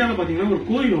அங்க லிங்கால பாத்தீங்கன்னா ஒரு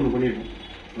கோயில் ஒண்ணு பண்ணிருக்கோம்,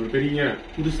 ஒரு பெரிய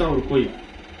புதுசா ஒரு கோயில்.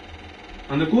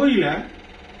 அந்த கோயில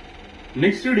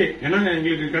நெக்ஸ்ட் டே, ஏன்னா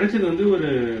எங்களுக்கு கிடைச்சது வந்து ஒரு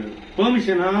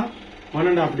பெர்மிஷனா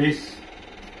 1.5 days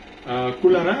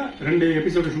குள்ளார 2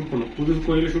 எபிசோடு ஷூட் பண்ணும். புது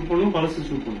கோயில ஷூட் பண்ணும், பழசு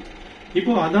ஷூட் பண்ணும்.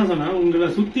 இப்போ அதான் சொன்னா, உங்களை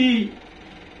சுத்தி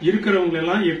இருக்கிறவங்க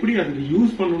எல்லாம் எப்படி அதுக்கு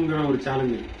யூஸ் பண்ணுங்கிற ஒரு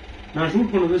சேலஞ்சு. நான்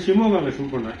ஷூட் பண்ணது ஷிமோகால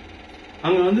ஷூட் பண்றேன்.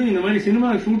 அங்க வந்து இந்த மாதிரி சினிமா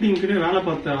ஷூட்டிங்க்கு வேலை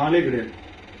பார்த்த ஆளே கிடையாது,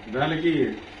 வேலைக்கு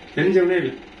தெரிஞ்சவனே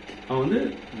இல்லை. அவன் வந்து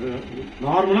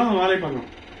நார்மலா அவன் வேலையை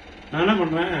பார்க்கணும். நான் என்ன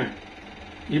பண்றேன்,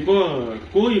 இப்போ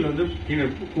கோயில் வந்து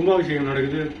கும்பாபிஷேகம்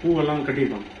நடக்குது, பூவெல்லாம்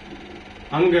கட்டிருப்பாங்க.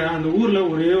 அங்க அந்த ஊர்ல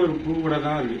ஒரே ஒரு பூக்கடை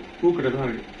தான்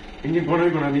இருக்கு. இங்க போனா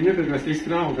இப்ப நான் நின்றுட்டு இருக்கிற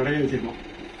ஸ்டேஜ்க்கு தான் அவன் கடையை வச்சிருப்பான்.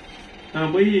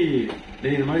 நான் போய்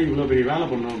இந்த மாதிரி இவ்வளவு பெரிய வேலை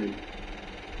பண்ணோம் அப்படின்னு.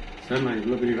 சார் நான்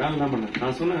இவ்வளவு பெரிய வேலை தான் பண்ணேன்.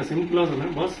 நான் சொன்னேன், சிம்பிளா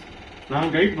சொன்னேன், பாஸ்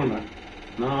நான் கைட் பண்றேன்,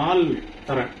 நான் ஆள்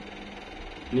தரேன்,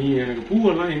 நீ எனக்கு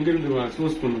பூவெல்லாம் எங்கிருந்து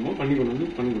சோர்ஸ் பண்ணுமோ பண்ணி கொண்டு வந்து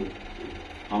பண்ணி கொடு.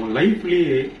 அவன்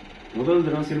லைஃப்லயே முதல்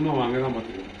தடவை சினிமா அங்கதான்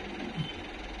பாத்துருக்கான்.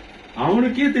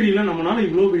 அவனுக்கே தெரியல நம்மளால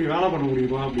இவ்வளவு பெரிய வேலை பண்ண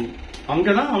முடியுமா அப்படின்னு.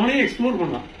 அங்கதான் அவனே எக்ஸ்ப்ளோர்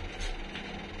பண்ணலாம்,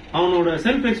 அவனோட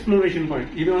செல்ஃப் எக்ஸ்ப்ளோரேஷன்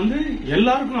பாயிண்ட். இது வந்து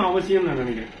எல்லாருக்கும் அவசியம் நான்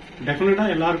நினைக்கிறேன். டெஃபினட்டா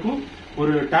எல்லாருக்கும்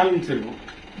ஒரு டேலண்ட்ஸ் இருக்கும்.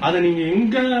 அதை நீங்க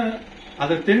எங்க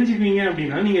அதை தெரிஞ்சுக்குவீங்க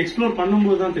அப்படின்னா, நீங்க எக்ஸ்ப்ளோர்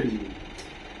பண்ணும்போது தான் தெரிஞ்சுக்குவீங்க.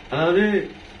 அதாவது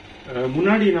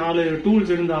முன்னாடி 4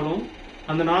 டூல்ஸ் இருந்தாலும்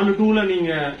அந்த 4 டூலை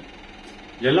நீங்க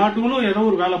எல்லா டூலும் ஏதோ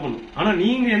ஒரு வேலை பண்ணும். ஆனா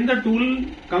நீங்க எந்த டூல்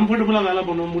கம்ஃபர்டபுளா வேலை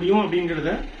பண்ண முடியும்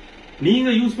அப்படிங்கறத நீங்க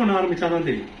யூஸ் பண்ண ஆரம்பிச்சாதான்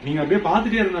தெரியும். நீங்க அப்படியே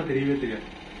பார்த்துட்டே இருந்தா தெரியவே தெரியாது.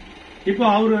 இப்போ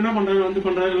அவரு என்ன பண்றாரு, வந்து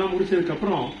பண்றாரு, எல்லாம் முடிச்சதுக்கு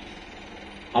அப்புறம்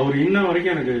அவர் இன்ன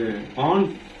வரைக்கும் எனக்கு on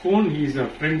phone he is a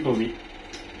friend for me.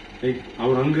 Like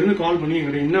அவர் அங்கிருந்து கால் பண்ணி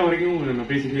எங்கிட்ட இன்ன வரைக்கும்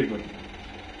நான் பேசிட்டே இருப்பாரு.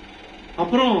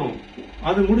 அப்புறம்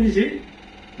அது முடிஞ்சிச்சு.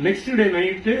 நெக்ஸ்ட் டே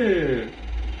நைட்டு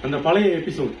அந்த பழைய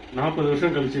எபிசோட் 40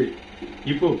 வருஷம் கழிச்சு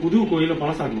இப்போ புது கோயில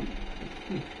பழசாக்கணும்.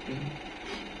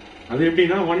 அது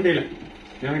எப்படின்னா, ஒன் டேல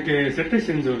எனக்கு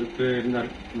செட்டேஷன்ஸ் ஒருத்தர் இருந்தார்,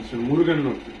 மிஸ்டர் முருகன்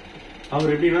ஒருத்தர்.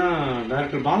 அவர் எப்படின்னா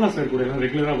டைரக்டர் பாலா சார் கூட எல்லாம்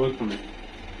ரெகுலரா ஒர்க் பண்ணேன்.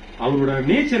 அவரோட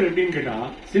நேச்சர் எப்படின்னு கேட்டா,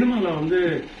 சினிமால வந்து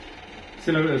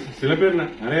சில பேர்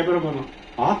நிறைய பேரை பார்க்கலாம்,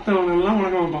 பார்த்தவங்க எல்லாம்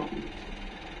வணக்கம் வைப்பான்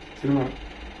சினிமா.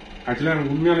 ஆக்சுவலா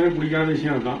எனக்கு உண்மையாலுமே பிடிக்காத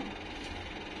விஷயம் அதுதான்.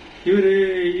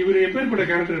 இவரு எப்பேற்பட்ட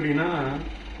கேரக்டர் அப்படின்னா,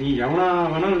 நீ எவனா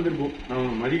வேணா வந்துருப்போ,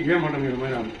 நான் மதிக்கவே மாட்டேங்கிற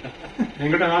மாதிரி ஆகும்.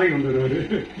 எங்கிட்ட வேலைக்கு வந்துருவாரு.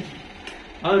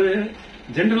 அவரு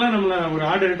ஜென்ரலா நம்மள ஒரு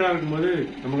ஆர்ட் டைரக்டரா இருக்கும்போது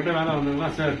நம்ம கிட்ட வேலை வந்தாங்களா,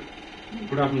 sir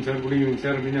good afternoon sir, good evening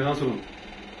sir அப்படின்னு ஏதாவது சொல்லுவோம்.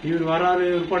 இவர் வராரு,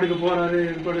 பாட்டுக்கு போறாரு,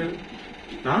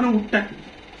 நானும் விட்டேன்.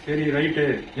 சரி ரைட்டு,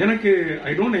 எனக்கு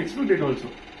I don't expect it also.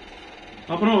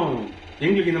 அப்புறம்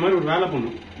எங்களுக்கு இந்த மாதிரி ஒரு வேலை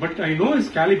பண்ணும், but I know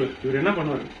is calibre. இவர் என்ன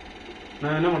பண்ணுவாரு,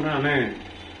 நான் என்ன பண்றேன், அண்ணே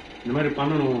இந்த மாதிரி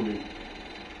பண்ணணும் அப்படின்னு.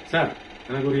 சார்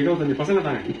எனக்கு ஒரு 25 பசங்க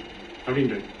தாங்க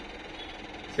அப்படின்றது.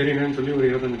 சரிங்கன்னு சொல்லி ஒரு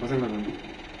 25 பசங்க தாங்க.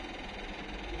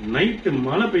 நைட்டு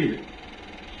மழை பெய்யுது.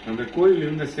 அந்த கோயில்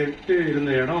இருந்த செட்டு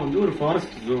இருந்த இடம் வந்து ஒரு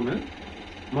ஃபாரஸ்ட் ஜோனு.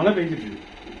 மழை பெஞ்சிட்டு இருக்கு.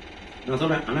 நான்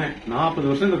சொல்றேன், அண்ணே 40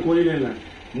 வருஷம் இந்த கோயிலே இல்ல,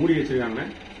 மூடி வச்சிருக்காங்க,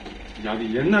 அது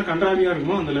என்ன கன்றாவியா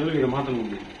இருக்குமோ அந்த லெவலுக்கு இதை மாத்த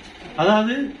முடியும்.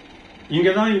 அதாவது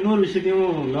இங்கதான் இன்னொரு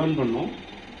விஷயத்தையும் லேர்ன் பண்ணோம்.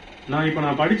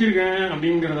 நான் படிச்சிருக்கேன்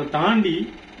அப்படிங்கறத தாண்டி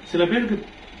சில பேருக்கு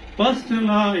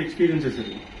பர்சனலா எக்ஸ்பீரியன்சஸ்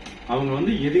இருக்கு. அவங்க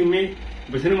வந்து எதுவுமே,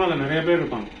 இப்ப சினிமால நிறைய பேர்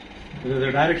இருப்பாங்க,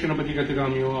 டைரக்ஷனை பத்தி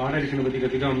கத்துக்காமையோ ஆர்ட் டைரக்ஷனை பத்தி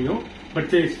கத்துக்காமையோ,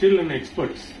 பட் ஸ்டில் அன்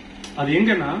எக்ஸ்பர்ட்ஸ். அது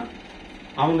எங்கன்னா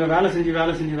அவங்க வேலை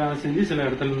செஞ்சு சில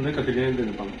இடத்துல இருந்து கத்துட்டே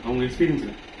இருப்பாங்க அவங்க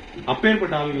எக்ஸ்பீரியன்ஸ்ல.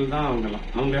 அப்பேற்பட்ட ஆளுகள் தான்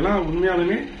அவங்க எல்லாம்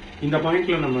உண்மையாலுமே இந்த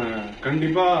பாயிண்ட்ல நம்ம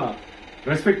கண்டிப்பா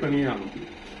ரெஸ்பெக்ட் பண்ணியே ஆகணும்.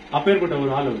 அப்பேற்பட்ட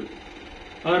ஒரு ஆள்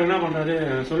அவர் என்ன பண்றாரு,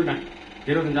 சொல்லிட்டேன்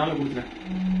 25 ஆளை கொடுத்துட்டேன்,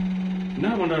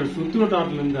 என்ன பண்றாரு,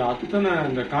 சுத்துவட்டாரத்துல இருந்து அத்தனை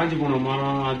இந்த காஞ்சி போன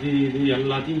மரம் அது இது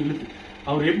எல்லாத்தையும் இழுத்து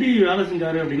அவர் எப்படி வேலை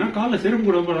செஞ்சாரு அப்படின்னா, காலைல செருப்பு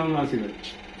கூட போடாம வேலை செய்வாரு.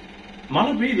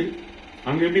 மழை பெய்யுது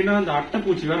அங்க, எப்படின்னா அந்த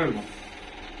அட்டைப்பூச்சி வேற இருக்கும்.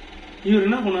 இவர்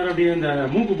என்ன பண்ணாரு, அப்படியே அந்த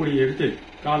மூக்குப்பொடி எடுத்து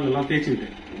காலில் எல்லாம் தேய்ச்சிக்கிட்டு,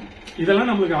 இதெல்லாம்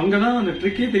நம்மளுக்கு அங்கதான் அந்த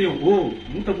ட்ரிக்கே தெரியும். ஓ,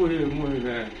 மூட்டைப்பொடி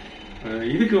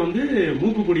இதுக்கு வந்து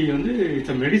மூக்குப்பொடி வந்து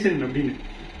இட்ஸ் அ மெடிசன் அப்படின்னு.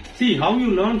 C how you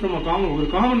learn from a common, ஒரு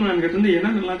காமன் மேன் கிட்ட இருந்து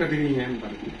என்னென்னலாம் கத்துக்கிறீங்கன்னு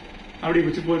பாருங்க. அப்படி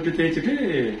வச்சு போட்டு தேய்ச்சிட்டு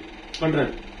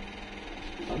பண்றாரு.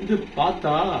 வந்து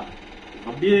பார்த்தா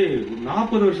அப்படியே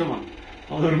 40 வருஷமா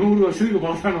அவர் 100 வருஷத்துக்கு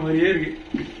பழசான மாதிரியே இருக்கு.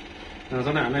 நான்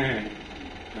சொன்னேன், அண்ணே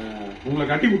உங்களை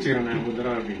கட்டி பிடிச்சிக்கிறேன் ஒரு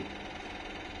தடவை அப்படின்னு.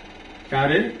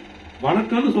 யாரு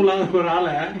வணக்கம்னு சொல்லாத ஒரு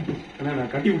ஆளை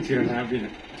நான் கட்டி பிடிச்சிக்கிறேன்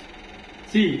அப்படின்னு.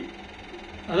 சி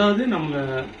அதாவது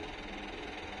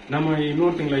நம்ம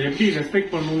இன்னொருத்தங்களை எப்படி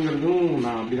ரெஸ்பெக்ட் பண்ணுங்கிறதும்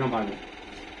நான் அப்படிதான் பாக்குறேன்.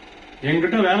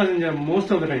 என்கிட்ட வேலை செஞ்ச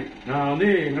மோஸ்ட் ஆஃப் த டைம் நான் வந்து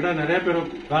என்கிட்ட நிறைய பேர்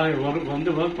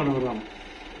வந்து ஒர்க் பண்ண வருவாங்க.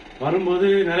 வரும்போது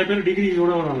நிறைய பேர்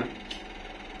டிகிரிஸோட வருவாங்க.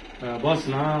 பாஸ்,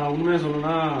 நான் உண்மையா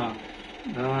சொல்லணும்னா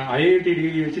ஐஐடி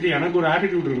டிகிரி வச்சுட்டு எனக்கு ஒரு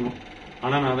ஆட்டிடியூட் இருக்கணும்.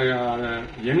 ஆனா நான் அதை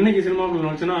என்னைக்கு சினிமாக்குள்ள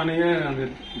நினைச்சேன்னா அன்னையே அந்த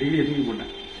டிகிரியை தூக்கி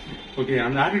போட்டேன். ஓகே,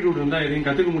 அந்த ஆட்டிடியூட் இருந்தா எதையும்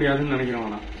கத்துக்க முடியாதுன்னு நினைக்கிறேன்.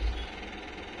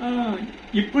 ஆனா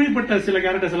இப்படிப்பட்ட சில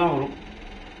கேரக்டர்ஸ் எல்லாம் வரும்.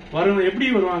 எப்படி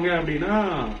வருவாங்க அப்படின்னா,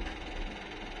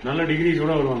 நல்ல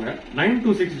டிகிரிஸோட வருவாங்க. 9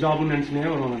 to 6 ஜாப்னு நினைச்சுனே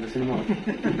வருவாங்க அந்த சினிமா.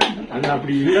 அது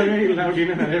அப்படி இல்லவே இல்லை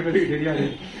அப்படின்னு நிறைய பேருக்கு தெரியாது.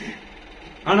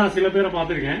 ஆனா சில பேரை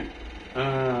பார்த்திருக்கேன்,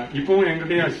 இப்பவும்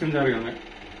என்கிட்டயே அசிஸ்டன்ஸா இருக்காங்க.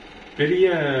 பெரிய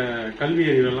கல்வி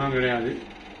அறிவெல்லாம் கிடையாது,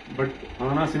 பட்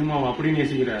ஆனா சினிமாவை அப்படி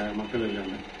நேசிக்கிற மக்கள்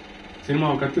இருக்காங்க,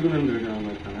 சினிமாவை கத்துக்கணும்னு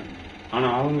இருக்கிறவங்க இருக்காங்க. ஆனா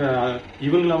அவங்க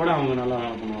இவங்கள விட அவங்க நல்லா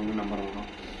பண்ணுவாங்க நம்புறவங்க.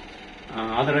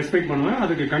 அதை ரெஸ்பெக்ட் பண்ணுவேன்.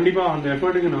 அதுக்கு கண்டிப்பா அந்த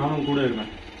எஃபர்ட்டுக்கு நானும் கூட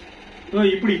இருப்பேன்.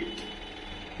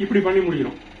 இப்படி பண்ணி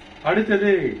முடிக்கணும். அடுத்தது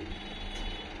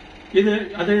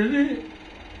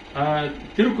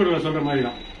திருக்குறளை சொல்ற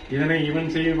மாதிரிதான், இதனை இவன்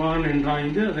செய்வான்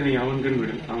என்றாய்ந்து அதனை அவன்கன்னு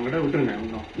விடு. அவங்ககிட்ட விட்டுருங்க.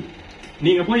 அவன்தான்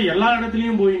நீங்க போய் எல்லா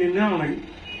இடத்துலயும் போய் நின்று அவனுக்கு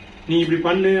நீ இப்படி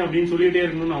பண்ணு அப்படின்னு சொல்லிட்டே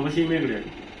இருக்கணும்னு அவசியமே கிடையாது.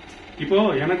 இப்போ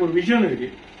எனக்கு ஒரு விஷயம் இருக்கு.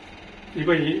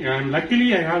 இப்போ luckily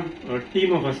I have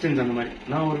team of assistants. அந்த மாதிரி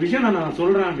நான் ஒரு விஷயம் நான்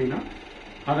சொல்றேன் அப்படின்னா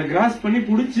அதை கிராஸ் பண்ணி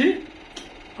புடிச்சு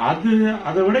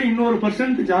அதை விட இன்னொரு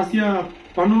 % ஜாஸ்தியா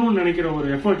பண்ணணும்னு நினைக்கிற ஒரு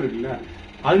எஃபர்ட் இருக்குல்ல,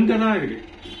 அங்கதான் இருக்கு.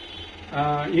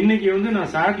 இன்னைக்கு வந்து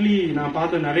நான் சேட்லி நான்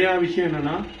பார்த்த நிறைய விஷயம்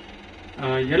என்னன்னா,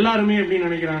 எல்லாருமே எப்படி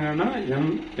நினைக்கிறாங்கன்னா,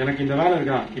 எனக்கு இந்த வேலை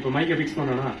இருக்கா, இப்ப மைக்கை பிக்ஸ்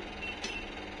பண்ணனா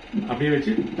அப்படியே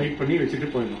வச்சு டைப் பண்ணி வச்சுட்டு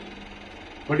போயிடணும்.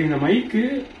 பட் இந்த மைக்கு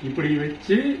இப்படி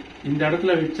வச்சு இந்த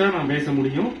இடத்துல வச்சா நான் பேச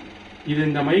முடியும், இது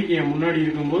இந்த மைக் என் முன்னாடி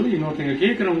இருக்கும்போது இன்னொருத்தங்க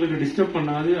கேட்கறவங்களுக்கு டிஸ்டர்ப்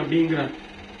பண்ணாது அப்படிங்கிற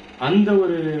அந்த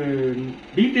ஒரு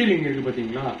டீடைலிங் இருக்கு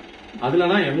பாத்தீங்களா,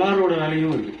 அதுலதான் எல்லாரோட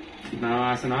வேலையும் இருக்கு. நான்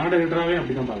ஆஸ் அன் ஆர்ட் டைரக்டராவே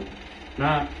அப்படிதான்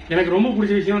பாக்குறேன். எனக்கு ரொம்ப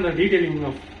பிடிச்ச விஷயம் அந்த detailing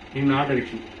of in art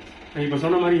direction. இப்ப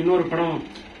சொன்ன மாதிரி இன்னொரு படம்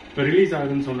இப்ப ரிலீஸ்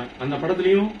ஆகுதுன்னு சொன்னேன், அந்த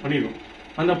படத்துலயும் பண்ணிடும்.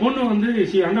 அந்த பொண்ணு வந்து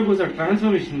ஷி அண்டர்கோஸ் அ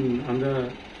டிரான்ஸ்ஃபர்மேஷன்,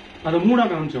 அதை மூடா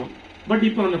காமிச்சோம். பட்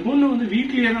இப்ப அந்த பொண்ணு வந்து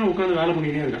வீட்லயே தான் உட்காந்து வேலை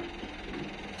பண்ணிட்டே இருக்கா.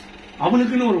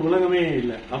 அவளுக்குன்னு ஒரு உலகமே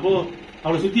இல்லை. அப்போ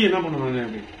அவளை சுத்தி என்ன பண்ணுவாங்க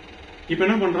அப்படி. இப்ப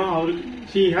என்ன பண்றான், அவருக்கு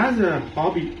ஷி ஹேஸ் அ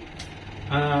ஹாபி,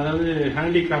 அதாவது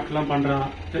ஹேண்டிகிராஃப்ட் எல்லாம் பண்றா.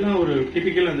 இதெல்லாம் ஒரு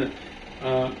டிபிக்கல் அந்த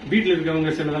வீட்டுல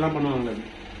இருக்கவங்க சிலதெல்லாம் பண்ணுவாங்க,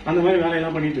 அந்த மாதிரி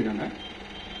வேலையெல்லாம் பண்ணிட்டு இருக்காங்க.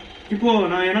 இப்போ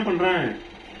நான் என்ன பண்றேன்,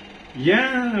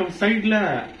 ஏன் சைட்ல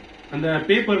அந்த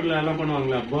பேப்பர்ல எல்லாம்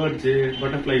பண்ணுவாங்களா, பேர்ட்ஸ்,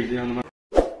 பட்டர்ஃபிளைஸ், அந்த மாதிரி